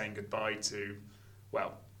like saying goodbye to.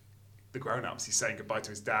 Well, the grown-ups. He's saying goodbye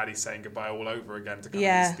to his dad. He's saying goodbye all over again to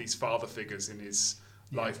kind of these father figures in his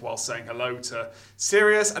life, while saying hello to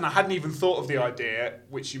Sirius. And I hadn't even thought of the idea,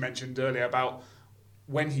 which you mentioned earlier, about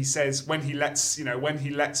when he lets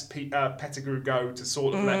Pettigrew go to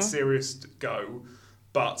sort of let Sirius go.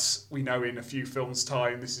 But we know in a few films'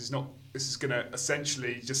 time, this is going to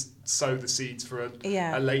essentially just sow the seeds for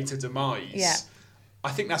a later demise. Yeah. I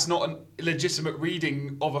think that's not a legitimate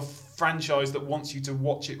reading of a franchise that wants you to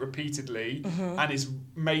watch it repeatedly and is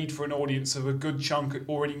made for an audience of a good chunk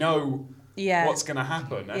already know what's going to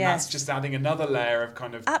happen. And that's just adding another layer of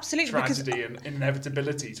kind of tragedy and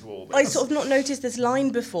inevitability to all this. I sort of not noticed this line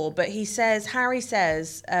before, but Harry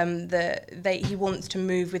says that he wants to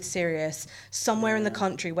move with Sirius somewhere in the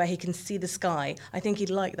country where he can see the sky. I think he'd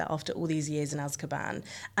like that after all these years in Azkaban.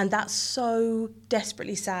 And that's so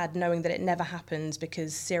desperately sad, knowing that it never happens,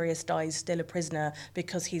 because Sirius dies still a prisoner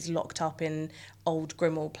because he's locked up in Old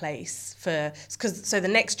Grimmauld Place so the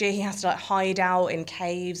next year he has to like hide out in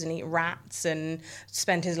caves and eat rats and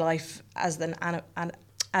spend his life as an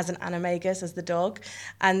animagus, as the dog,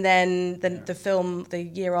 and then the film the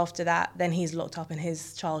year after that, then he's locked up in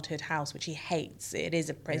his childhood house, which he hates. It is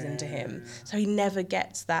a prison to him, so he never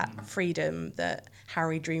gets that freedom that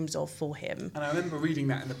Harry dreams of for him. And I remember reading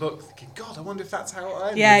that in the book, thinking, God, I wonder if that's how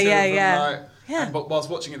I And whilst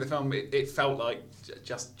watching the film, it felt like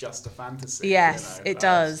just a fantasy. Yes, it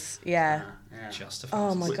does. Yeah. Just a fantasy.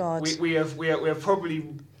 Oh my God. We have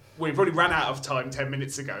probably. We've already ran out of time 10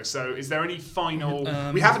 minutes ago, so is there any final...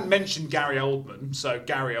 we haven't mentioned Gary Oldman, so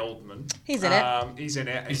Gary Oldman. He's in it. He's in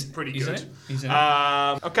it. He's pretty good. He's in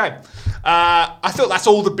it. Okay. I thought that's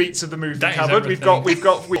all the beats of the movie covered. We've got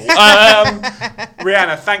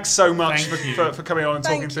Rhianna, thanks so much for coming on and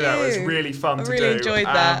talking through that. It was really fun to do. I really enjoyed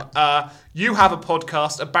that. You have a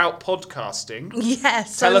podcast about podcasting.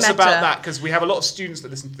 Yes. Tell us about that, because we have a lot of students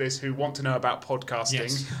that listen to this who want to know about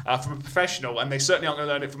podcasting from a professional, and they certainly aren't going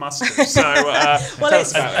to learn it from us. So tell us about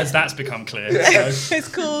it. As that's become clear. It's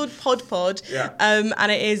called Pod.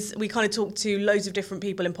 And it is, we kind of talk to loads of different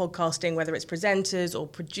people in podcasting, whether it's presenters or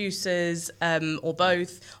producers or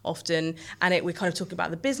both often. And we kind of talk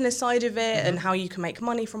about the business side of it and how you can make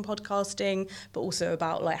money from podcasting, but also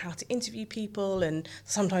about like how to interview people, and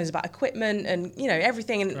sometimes about equipment and, you know,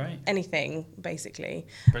 everything and anything, basically.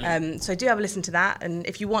 So do have a listen to that. And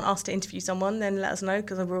if you want us to interview someone, then let us know,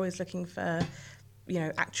 because we're always looking for, you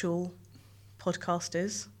know, actual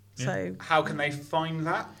podcasters. So How can they find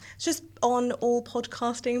that? it's just on all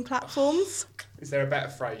podcasting platforms. Is there a better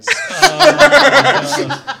phrase?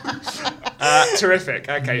 Terrific.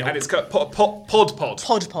 Okay, Nope. and it's got pod.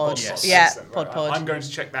 Pod. Yes. Yeah, Excellent. Right, pod. I'm going to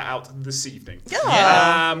check that out this evening.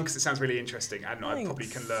 Yeah. Because it sounds really interesting, and I Thanks. probably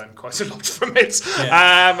can learn quite a lot from it.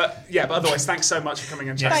 But otherwise, thanks so much for coming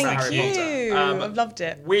and chatting about Thank Harry you. Potter. I've loved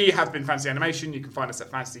it. We have been Fantasy Animation. You can find us at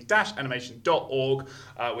fantasy-animation.org,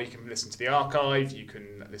 where you can listen to the archive. You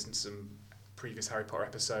can listen to some previous Harry Potter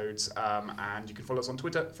episodes, and you can follow us on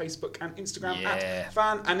Twitter, Facebook, and Instagram at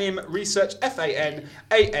Fananim Research,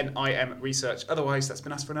 FANANIM Research. Otherwise, that's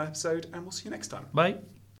been us for an episode, and we'll see you next time. Bye.